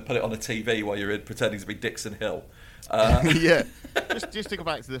light and then put it on a TV while you're pretending to be Dixon Hill. Yeah. Just to go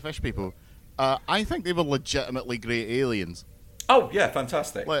back to the fish people, I think they were legitimately great aliens. Oh, yeah,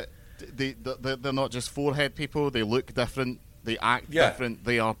 fantastic. Like, they're not just forehead people, they look different, they act different,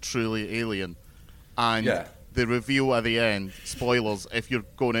 they are truly alien. And the reveal at the end, spoilers, if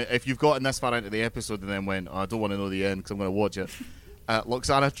you've gotten this far into the episode and then went, I don't want to know the end because I'm going to watch it,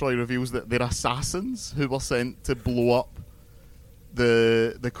 Lwaxana Troy reveals that they're assassins who were sent to blow up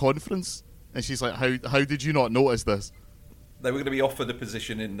the conference, and she's like, "How did you not notice this?" They were going to be offered a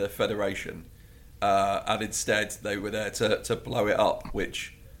position in the Federation, and instead they were there to blow it up.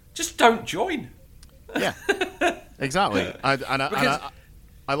 Which just don't join. Yeah, exactly.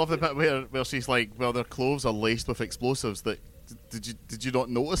 I love the bit where she's like, "Well, their clothes are laced with explosives. That did you not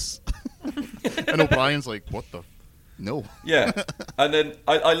notice?" And O'Brien's like, "What the? No." Yeah, and then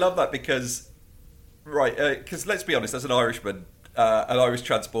I love that because let's be honest, as an Irishman, an Irish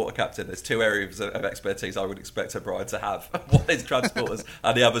transporter captain, there's two areas of expertise I would expect O'Brien to have. One is transporters,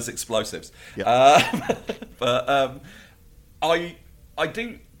 and the other's explosives. Yeah. But I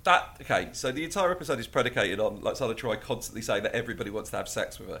do. That okay, so the entire episode is predicated on Lwaxana Troy constantly saying that everybody wants to have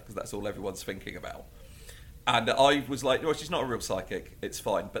sex with her because that's all everyone's thinking about. And I was like, well, she's not a real psychic, it's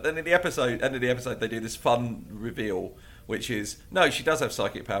fine. But then in the end of the episode, they do this fun reveal, which is, no, she does have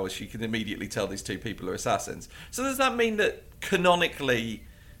psychic powers. She can immediately tell these two people are assassins. So does that mean that canonically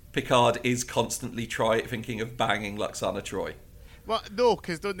Picard is constantly thinking of banging Lwaxana Troy? Well, no,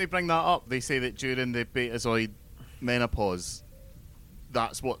 because don't they bring that up? They say that during the Betazoid menopause,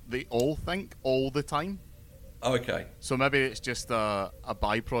 that's what they all think all the time. Okay. So maybe it's just a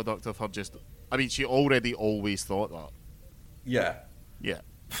byproduct of her just... I mean, she already always thought that. Yeah. Yeah.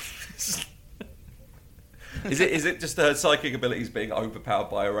 Is it just her psychic abilities being overpowered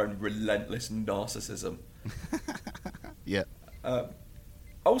by her own relentless narcissism? Yeah.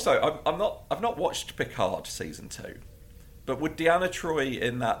 Also, I've not watched Picard season 2, but would Deanna Troi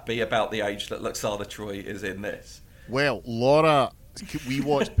in that be about the age that Lwaxana Troy is in this? Well, Laura... We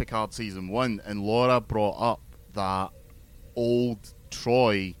watched Picard season 1, and Laura brought up that older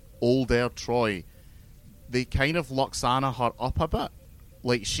Troy, they kind of Lwaxana her up a bit.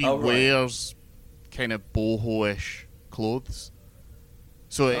 Like, she wears kind of boho-ish clothes.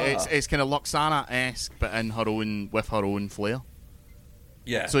 So it's kind of Lwaxana-esque, but with her own flair.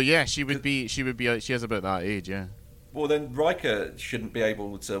 Yeah. So yeah, she is about that age, yeah. Well, then Riker shouldn't be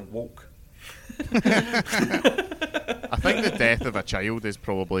able to walk. I think the death of a child is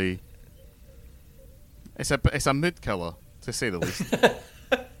probably... It's a mood killer, to say the least.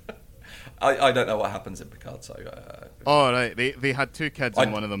 I don't know what happens in Picard, so... Oh, right. They had two kids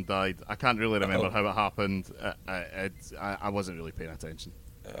and one of them died. I can't really remember how it happened. I wasn't really paying attention.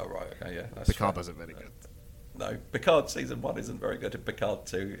 Oh, right, okay, yeah. Picard isn't very good. No, Picard season 1 isn't very good, and Picard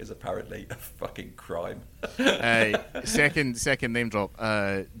 2 is apparently a fucking crime. Second name drop.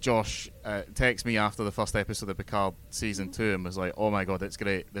 Josh texted me after the first episode of Picard season 2 and was like, "Oh my god, it's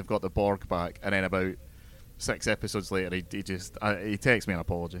great! They've got the Borg back." And then about 6 episodes later, he texted me an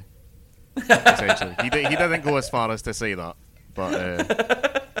apology. Essentially, he didn't go as far as to say that, but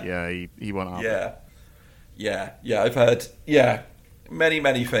yeah, he went up. Yeah. I've heard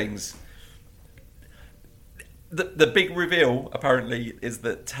many things. The big reveal, apparently, is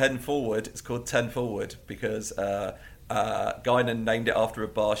that 10 Forward, it's called 10 Forward because Guinan named it after a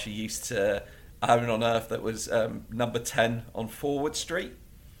bar she used to own on Earth that was number 10 on Forward Street.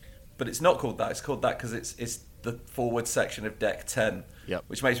 But it's not called that. It's called that because it's the forward section of Deck 10. Yep.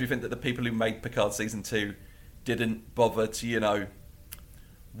 Which makes me think that the people who made Picard Season 2 didn't bother to,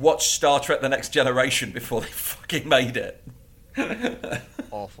 watch Star Trek The Next Generation before they fucking made it.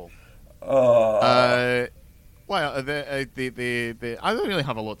 Awful. Well, I don't really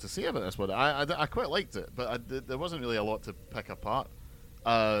have a lot to say about this one. I quite liked it, but there wasn't really a lot to pick apart.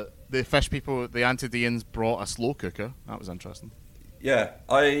 The fish people, the Antideans, brought a slow cooker. That was interesting. Yeah,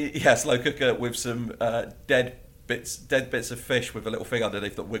 slow cooker with some dead bits of fish with a little thing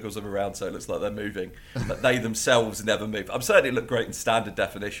underneath that wiggles them around so it looks like they're moving, but they themselves never move. I'm certain it looked great in standard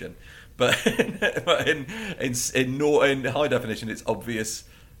definition, but in high definition, it's obvious.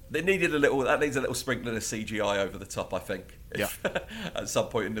 That needs a little sprinkling of CGI over the top, I think, at some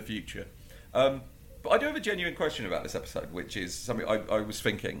point in the future. But I do have a genuine question about this episode, which is something I was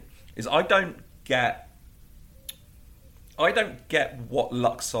thinking, is I don't get what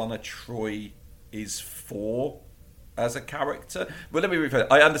Lwaxana Troy is for as a character. Well, let me rephrase.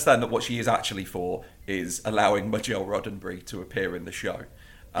 I understand that what she is actually for is allowing Majel Roddenberry to appear in the show.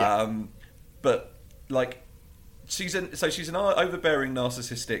 Yeah. But, like... She's an overbearing,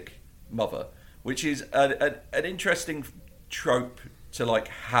 narcissistic mother, which is an interesting trope to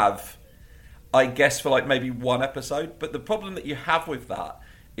have, I guess, for maybe one episode. But the problem that you have with that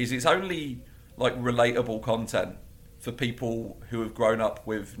is it's only relatable content for people who have grown up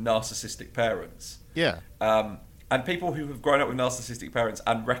with narcissistic parents. Yeah. And people who have grown up with narcissistic parents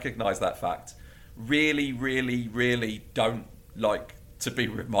and recognise that fact really, really, really don't like to be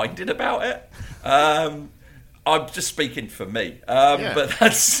reminded about it. I'm just speaking for me, Yeah. but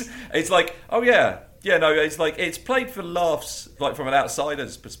it's like, oh yeah, no, it's like it's played for laughs, like from an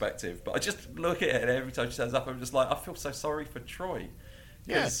outsider's perspective. But I just look at it, and every time she turns up, I'm just like, I feel so sorry for Troy,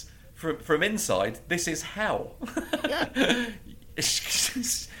 because from inside, this is hell. Yeah.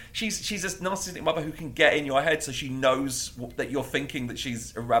 She's this narcissistic mother who can get in your head, so she knows that you're thinking that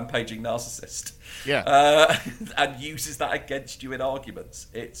she's a rampaging narcissist. Yeah. And uses that against you in arguments.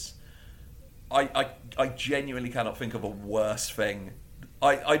 I genuinely cannot think of a worse thing.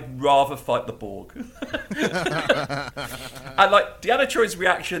 I'd rather fight the Borg. And like Deanna Troy's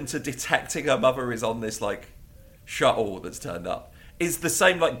reaction to detecting her mother is on this like shuttle that's turned up is the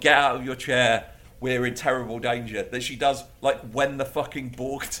same like get out of your chair, we're in terrible danger, that she does like when the fucking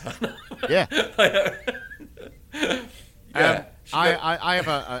Borg turn up. Yeah. Yeah. I have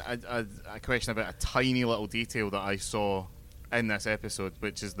a question about a tiny little detail that I saw in this episode,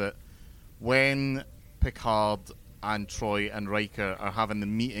 which is that when Picard and Troy and Riker are having the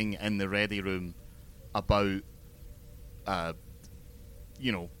meeting in the ready room about,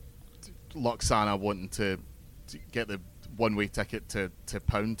 Loxana wanting to get the one-way ticket to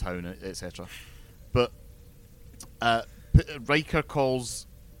Pound Town, etc. But Riker calls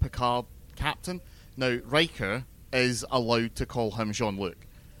Picard Captain. Now, Riker is allowed to call him Jean-Luc.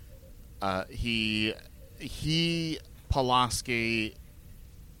 He, Pulaski,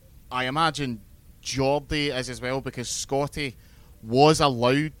 I imagine Geordie is as well, because Scotty was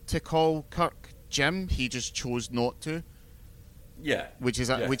allowed to call Kirk Jim. He just chose not to. Yeah. Which is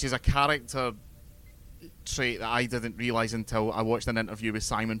a character trait that I didn't realise until I watched an interview with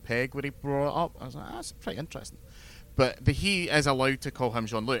Simon Pegg where he brought it up. I was like, that's pretty interesting. But he is allowed to call him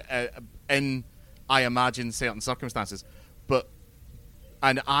Jean-Luc in, I imagine, certain circumstances.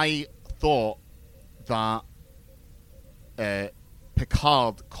 And I thought that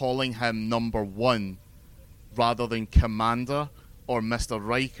Picard calling him number one rather than Commander or Mr.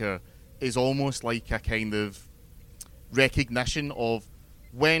 Riker is almost like a kind of recognition of,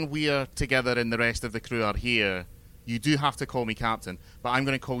 when we are together and the rest of the crew are here, you do have to call me Captain, but I'm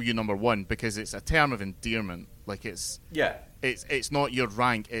going to call you number one because it's a term of endearment. Like it's not your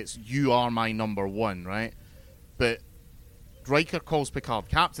rank, it's you are my number one, right? But Riker calls Picard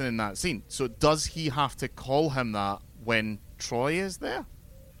Captain in that scene, so does he have to call him that when Troy is there?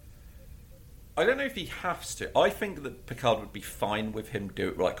 I don't know if he has to. I think that Picard would be fine with him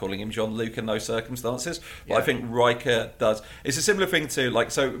calling him Jean-Luc in those circumstances. But I think Riker does. It's a similar thing to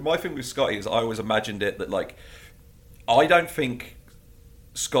so my thing with Scotty is I always imagined it that I don't think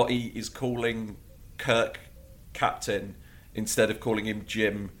Scotty is calling Kirk Captain instead of calling him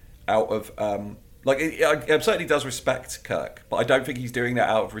Jim out of he certainly does respect Kirk, but I don't think he's doing that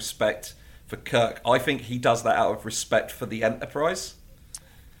out of respect for Kirk. I think he does that out of respect for the Enterprise.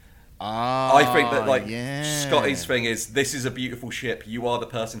 I think that Scotty's thing is, this is a beautiful ship. You are the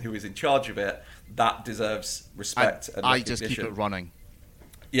person who is in charge of it. That deserves respect and I recognition. just keep it running.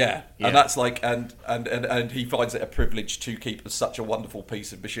 Yeah, and that's and he finds it a privilege to keep such a wonderful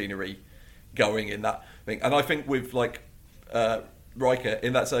piece of machinery going in that thing. And I think with Riker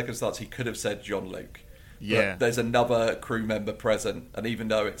in that circumstance, he could have said Jean-Luc. Yeah, but there's another crew member present, and even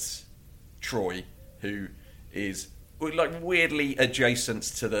though it's Troy, who is weirdly adjacent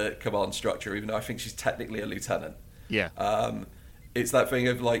to the command structure, even though I think she's technically a lieutenant. Yeah. It's that thing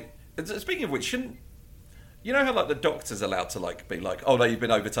of speaking of which, shouldn't you know how the Doctor's allowed to be oh no, you've been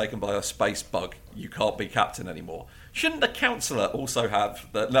overtaken by a space bug, you can't be captain anymore. Shouldn't the Counselor also have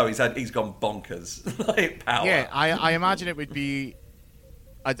that? No, he's gone bonkers power. Yeah, I imagine it would be.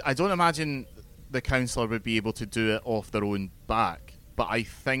 I don't imagine the Counselor would be able to do it off their own back, but I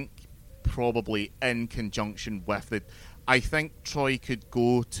think probably in conjunction with I think Troy could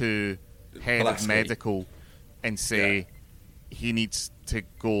go to head Pulaski. of medical and say he needs to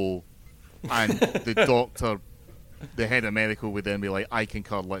go, and the doctor, the head of medical, would then be like, I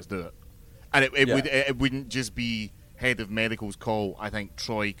concur, let's do it. And it wouldn't just be head of medical's call. I think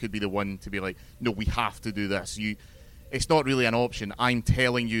Troy could be the one to be like, no, we have to do this. It's not really an option. I'm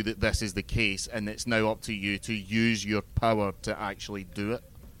telling you that this is the case, and it's now up to you to use your power to actually do it.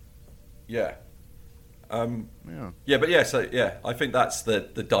 Yeah. I think that's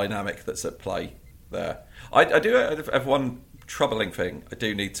the dynamic that's at play there. I do have one troubling thing I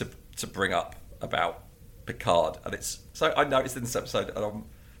do need to bring up about Picard, and it's so I noticed in this episode, and I'm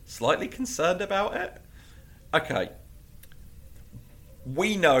slightly concerned about it. Okay,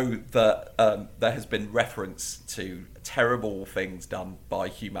 we know that there has been reference to terrible things done by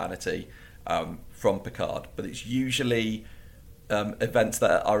humanity from Picard, but it's usually events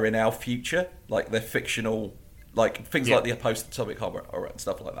that are in our future, they're fictional, things like the post-atomic horror and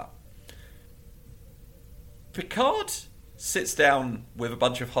stuff like that. Picard sits down with a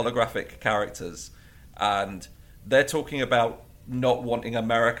bunch of holographic characters, and they're talking about not wanting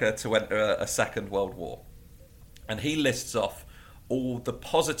America to enter a second world war. And he lists off all the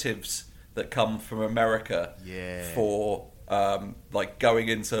positives that come from America for like going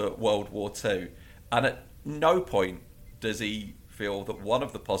into World War II. And at no point does he feel that one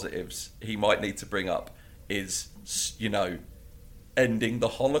of the positives he might need to bring up is, you know, ending the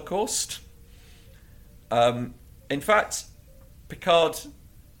Holocaust. In fact, Picard,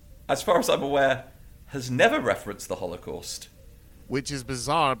 as far as I'm aware, has never referenced the Holocaust. Which is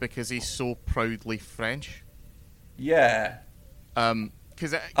bizarre because he's so proudly French. Yeah.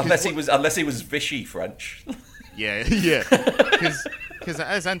 Unless he was Vichy French. Yeah. Because it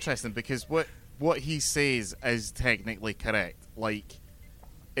is interesting because what he says is technically correct. Like,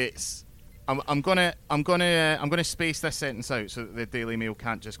 it's I'm gonna space this sentence out so that the Daily Mail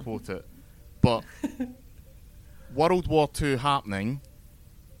can't just quote it. But World War II happening,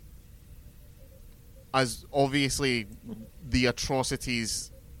 as obviously the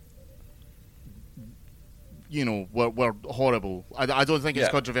atrocities, you know, were horrible. I don't think it's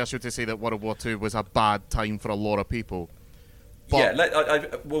controversial to say that World War II was a bad time for a lot of people. But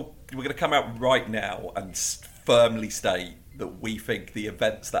we're going to come out right now and firmly state that we think the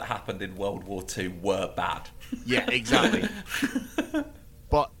events that happened in World War II were bad. Yeah, exactly.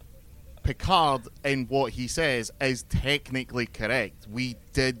 But Picard, in what he says, is technically correct. We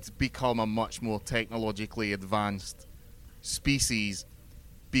did become a much more technologically advanced species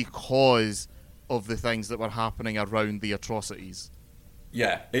because of the things that were happening around the atrocities.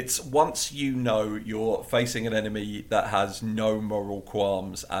 Yeah, it's once you know you're facing an enemy that has no moral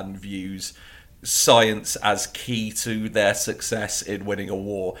qualms and views science as key to their success in winning a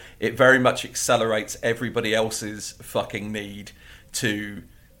war, it very much accelerates everybody else's fucking need to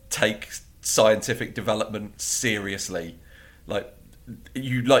take scientific development seriously. Like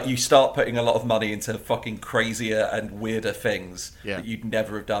you start putting a lot of money into fucking crazier and weirder things that you'd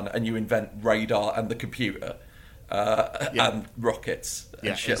never have done, and you invent radar and the computer and rockets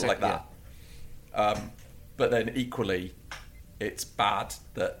and shit like that. But then equally, it's bad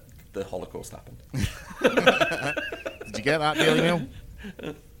that the Holocaust happened. Did you get that, Daily Mail?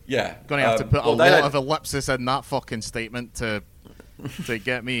 Yeah. Gonna have to put a lot of ellipsis in that fucking statement to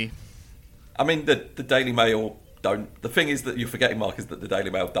get me. I mean, the Daily Mail don't. The thing is that you're forgetting, Mark, is that the Daily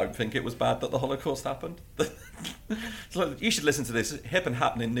Mail don't think it was bad that the Holocaust happened. So you should listen to this hip and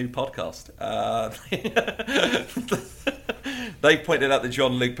happening new podcast. They pointed out that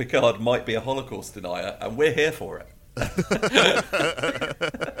Jean-Luc Picard might be a Holocaust denier, and we're here for it.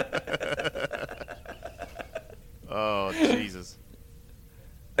 Oh, Jesus.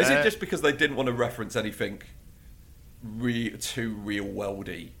 Is it just because they didn't want to reference anything too real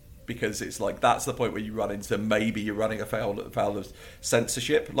worldy? Because it's like, that's the point where you run into, maybe you're running afoul of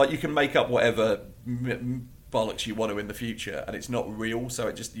censorship. Like, you can make up whatever bollocks you want to in the future, and it's not real, so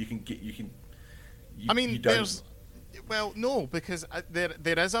it just, well, no, because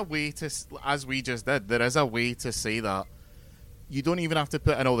there is a way to, as we just did, there is a way to say that. You don't even have to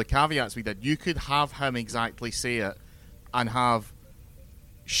put in all the caveats we did. You could have him exactly say it and have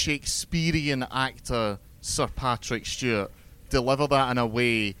Shakespearean actor Sir Patrick Stewart deliver that in a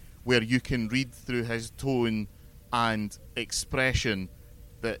way where you can read through his tone and expression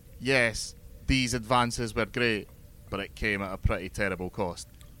that, yes, these advances were great, but it came at a pretty terrible cost.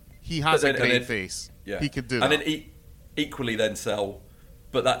 He has a great face. Yeah. He could do that. And then equally then sell,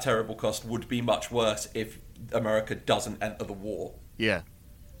 but that terrible cost would be much worse if America doesn't enter the war. Yeah.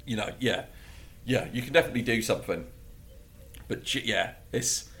 You know, yeah, you can definitely do something. But yeah,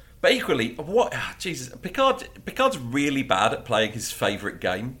 but equally, Jesus, Picard's really bad at playing his favourite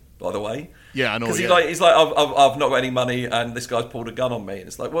game, by the way. Yeah, I know. Because he's like, I've not got any money, and this guy's pulled a gun on me. And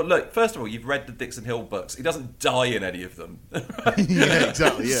it's like, well, look, first of all, you've read the Dixon Hill books. He doesn't die in any of them. Yeah,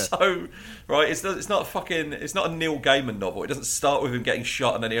 exactly. Yeah. So, right, it's not a Neil Gaiman novel. It doesn't start with him getting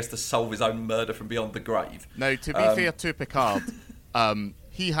shot and then he has to solve his own murder from beyond the grave. Now, to be fair to Picard,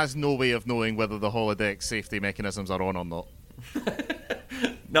 he has no way of knowing whether the holodeck safety mechanisms are on or not.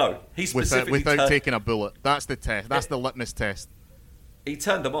 No, he specifically without taking a bullet. That's the test. That's the litmus test. He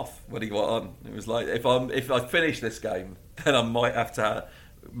turned them off when he got on. It was like, if I finish this game, then I might have to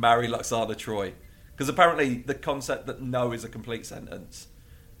marry Luxana Troy, because apparently the concept that no is a complete sentence.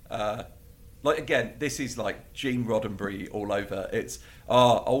 Like, again, this is like Gene Roddenberry all over. It's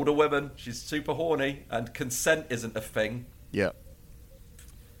older women, she's super horny, and consent isn't a thing. Yeah.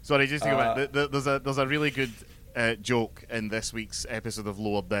 Sorry, just to go back. There's a really good joke in this week's episode of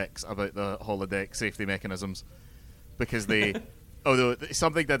Lower Decks about the holodeck safety mechanisms, because they Although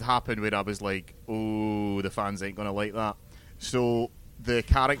something did happen where I was like, oh, the fans ain't going to like that. So the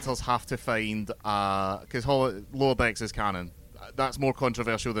characters have to find, because Lower Decks is canon. That's more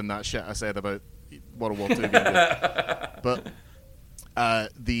controversial than that shit I said about World War II being good. But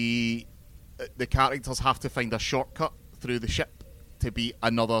the characters have to find a shortcut through the ship to beat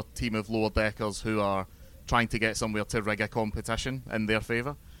another team of Lower Deckers who are trying to get somewhere to rig a competition in their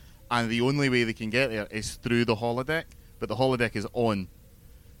favour. And the only way they can get there is through the holodeck, but the holodeck is on.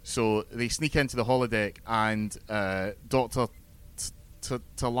 So they sneak into the holodeck, and Dr.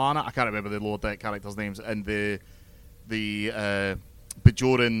 T'Lana, I can't remember the Lower Deck characters' names, and the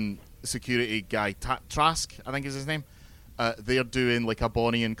Bajoran security guy, Trask, I think is his name, they're doing like a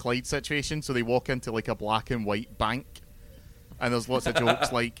Bonnie and Clyde situation, so they walk into like a black and white bank, and there's lots of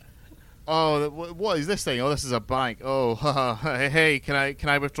jokes like, oh, what is this thing? Oh, this is a bank. Oh, hey, can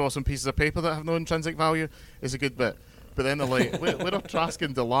I withdraw some pieces of paper that have no intrinsic value? It's a good bit. But then they're like, where are Trask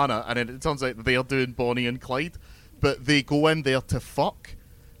and Delana? And it turns out they're doing Bonnie and Clyde, but they go in there to fuck,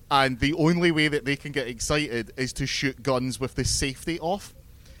 and the only way that they can get excited is to shoot guns with the safety off.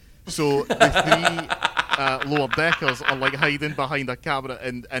 So the three Lower Deckers are like hiding behind a camera,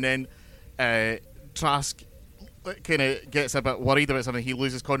 and then Trask kind of gets a bit worried about something. He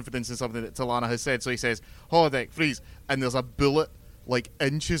loses confidence in something that T'Lana has said, so he says, holodeck, freeze, and there's a bullet like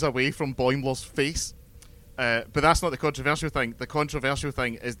inches away from Boimler's face. But that's not the controversial thing. The controversial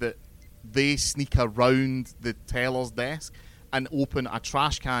thing is that they sneak around the teller's desk and open a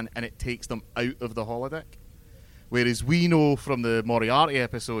trash can, and it takes them out of the holodeck. Whereas we know from the Moriarty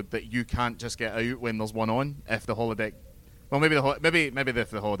episode that you can't just get out when there's one on if the holodeck. Well, maybe the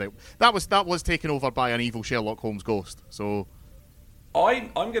holodeck that was taken over by an evil Sherlock Holmes ghost. So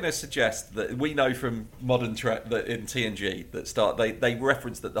I'm going to suggest that we know from modern that in TNG that they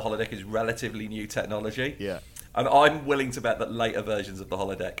reference that the holodeck is relatively new technology. Yeah. And I'm willing to bet that later versions of the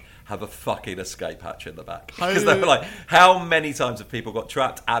holodeck have a fucking escape hatch in the back. Because they were like, how many times have people got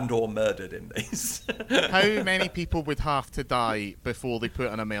trapped and or murdered in these? How many people would have to die before they put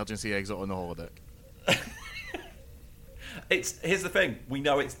an emergency exit on the holodeck? Here's the thing. We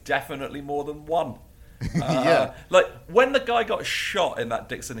know it's definitely more than one. Yeah. Like, when the guy got shot in that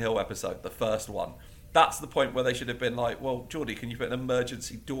Dixon Hill episode, the first one, that's the point where they should have been like, well, Geordie, can you put an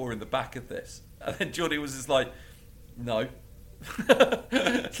emergency door in the back of this? And then Geordie was just like, no.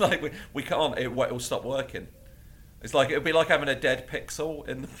 It's like, we can't, it'll stop working. It's like, it'd be like having a dead pixel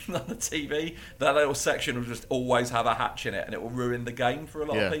on the TV. That little section will just always have a hatch in it, and it will ruin the game for a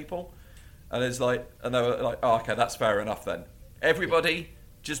lot of people. And it's like, and they were like, oh, okay, that's fair enough then. Everybody,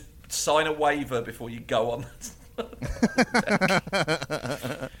 just sign a waiver before you go on.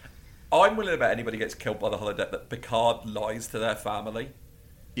 I'm willing to bet anybody gets killed by the holodeck that Picard lies to their family.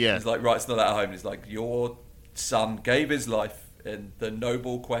 Yeah. He's like, writes the letter home. He's like, your son gave his life in the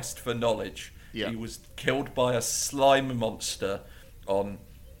noble quest for knowledge. Yeah. He was killed by a slime monster on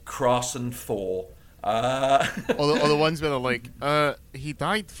Krasen 4. Or the ones where they're like, he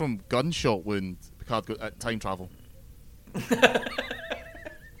died from gunshot wound. Picard got time travel.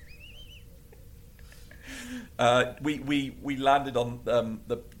 We landed on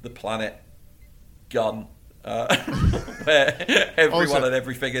the planet Gun, where everyone and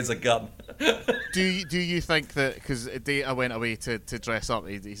everything is a gun. Do you think that because Data went away to dress up,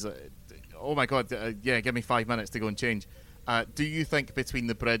 he's like, oh my god, give me 5 minutes to go and change. Do you think between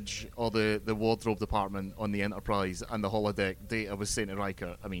the bridge or the wardrobe department on the Enterprise and the holodeck, Data was saying to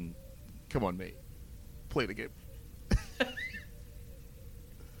Riker, I mean, come on, mate, play the game.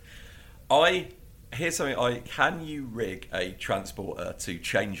 Here's something. Can you rig a transporter to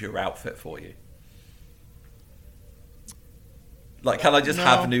change your outfit for you? Like, can I just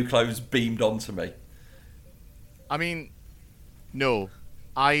have new clothes beamed onto me? I mean, no.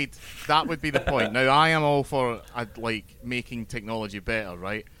 That would be the point. Now, I am all for making technology better,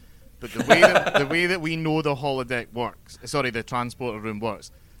 right? But the way that we know the holodeck works, the transporter room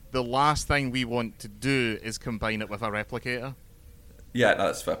works, the last thing we want to do is combine it with a replicator. Yeah, no,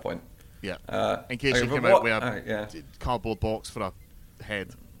 that's a fair point. Yeah. In case you come out with a cardboard box for a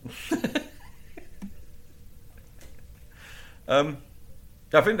head. I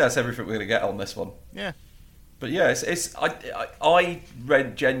think that's everything we're going to get on this one. Yeah. But yeah, I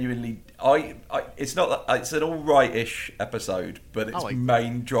read genuinely. It's not. It's an all right-ish episode, but its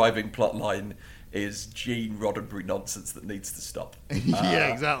main driving plot line is Gene Roddenberry nonsense that needs to stop.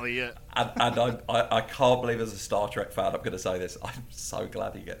 Yeah, exactly. Yeah. And I can't believe as a Star Trek fan, I'm going to say this. I'm so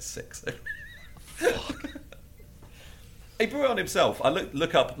glad he gets 6. He brought it on himself. I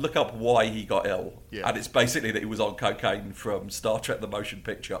look up why he got ill, and it's basically that he was on cocaine from Star Trek: The Motion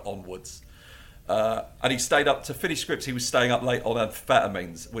Picture onwards. And he stayed up to finish scripts. He was staying up late on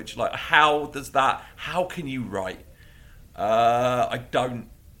amphetamines, which, like, how can you write? I don't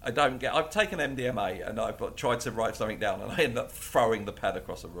get. I've taken MDMA and I've tried to write something down, and I end up throwing the pen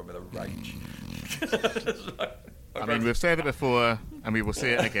across the room in a rage. I mean, we've said it before, and we will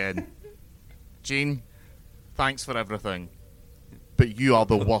say it again. Gene, thanks for everything, but you are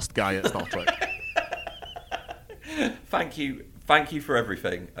the worst guy at Star Trek. Thank you for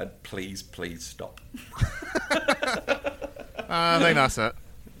everything, and please stop. I think that's it.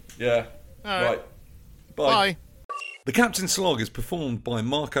 Yeah. All right. Bye. The Captain Slog is performed by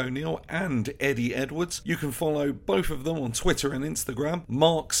Mark O'Neill and Eddie Edwards. You can follow both of them on Twitter and Instagram.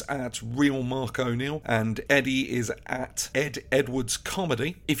 Mark's at Real Mark O'Neill and Eddie is at Ed Edwards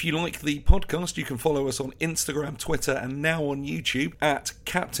Comedy. If you like the podcast, you can follow us on Instagram, Twitter, and now on YouTube at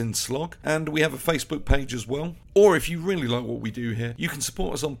Captain Slog. And we have a Facebook page as well. Or if you really like what we do here, you can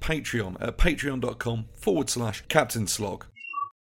support us on Patreon at patreon.com/Captain Slog.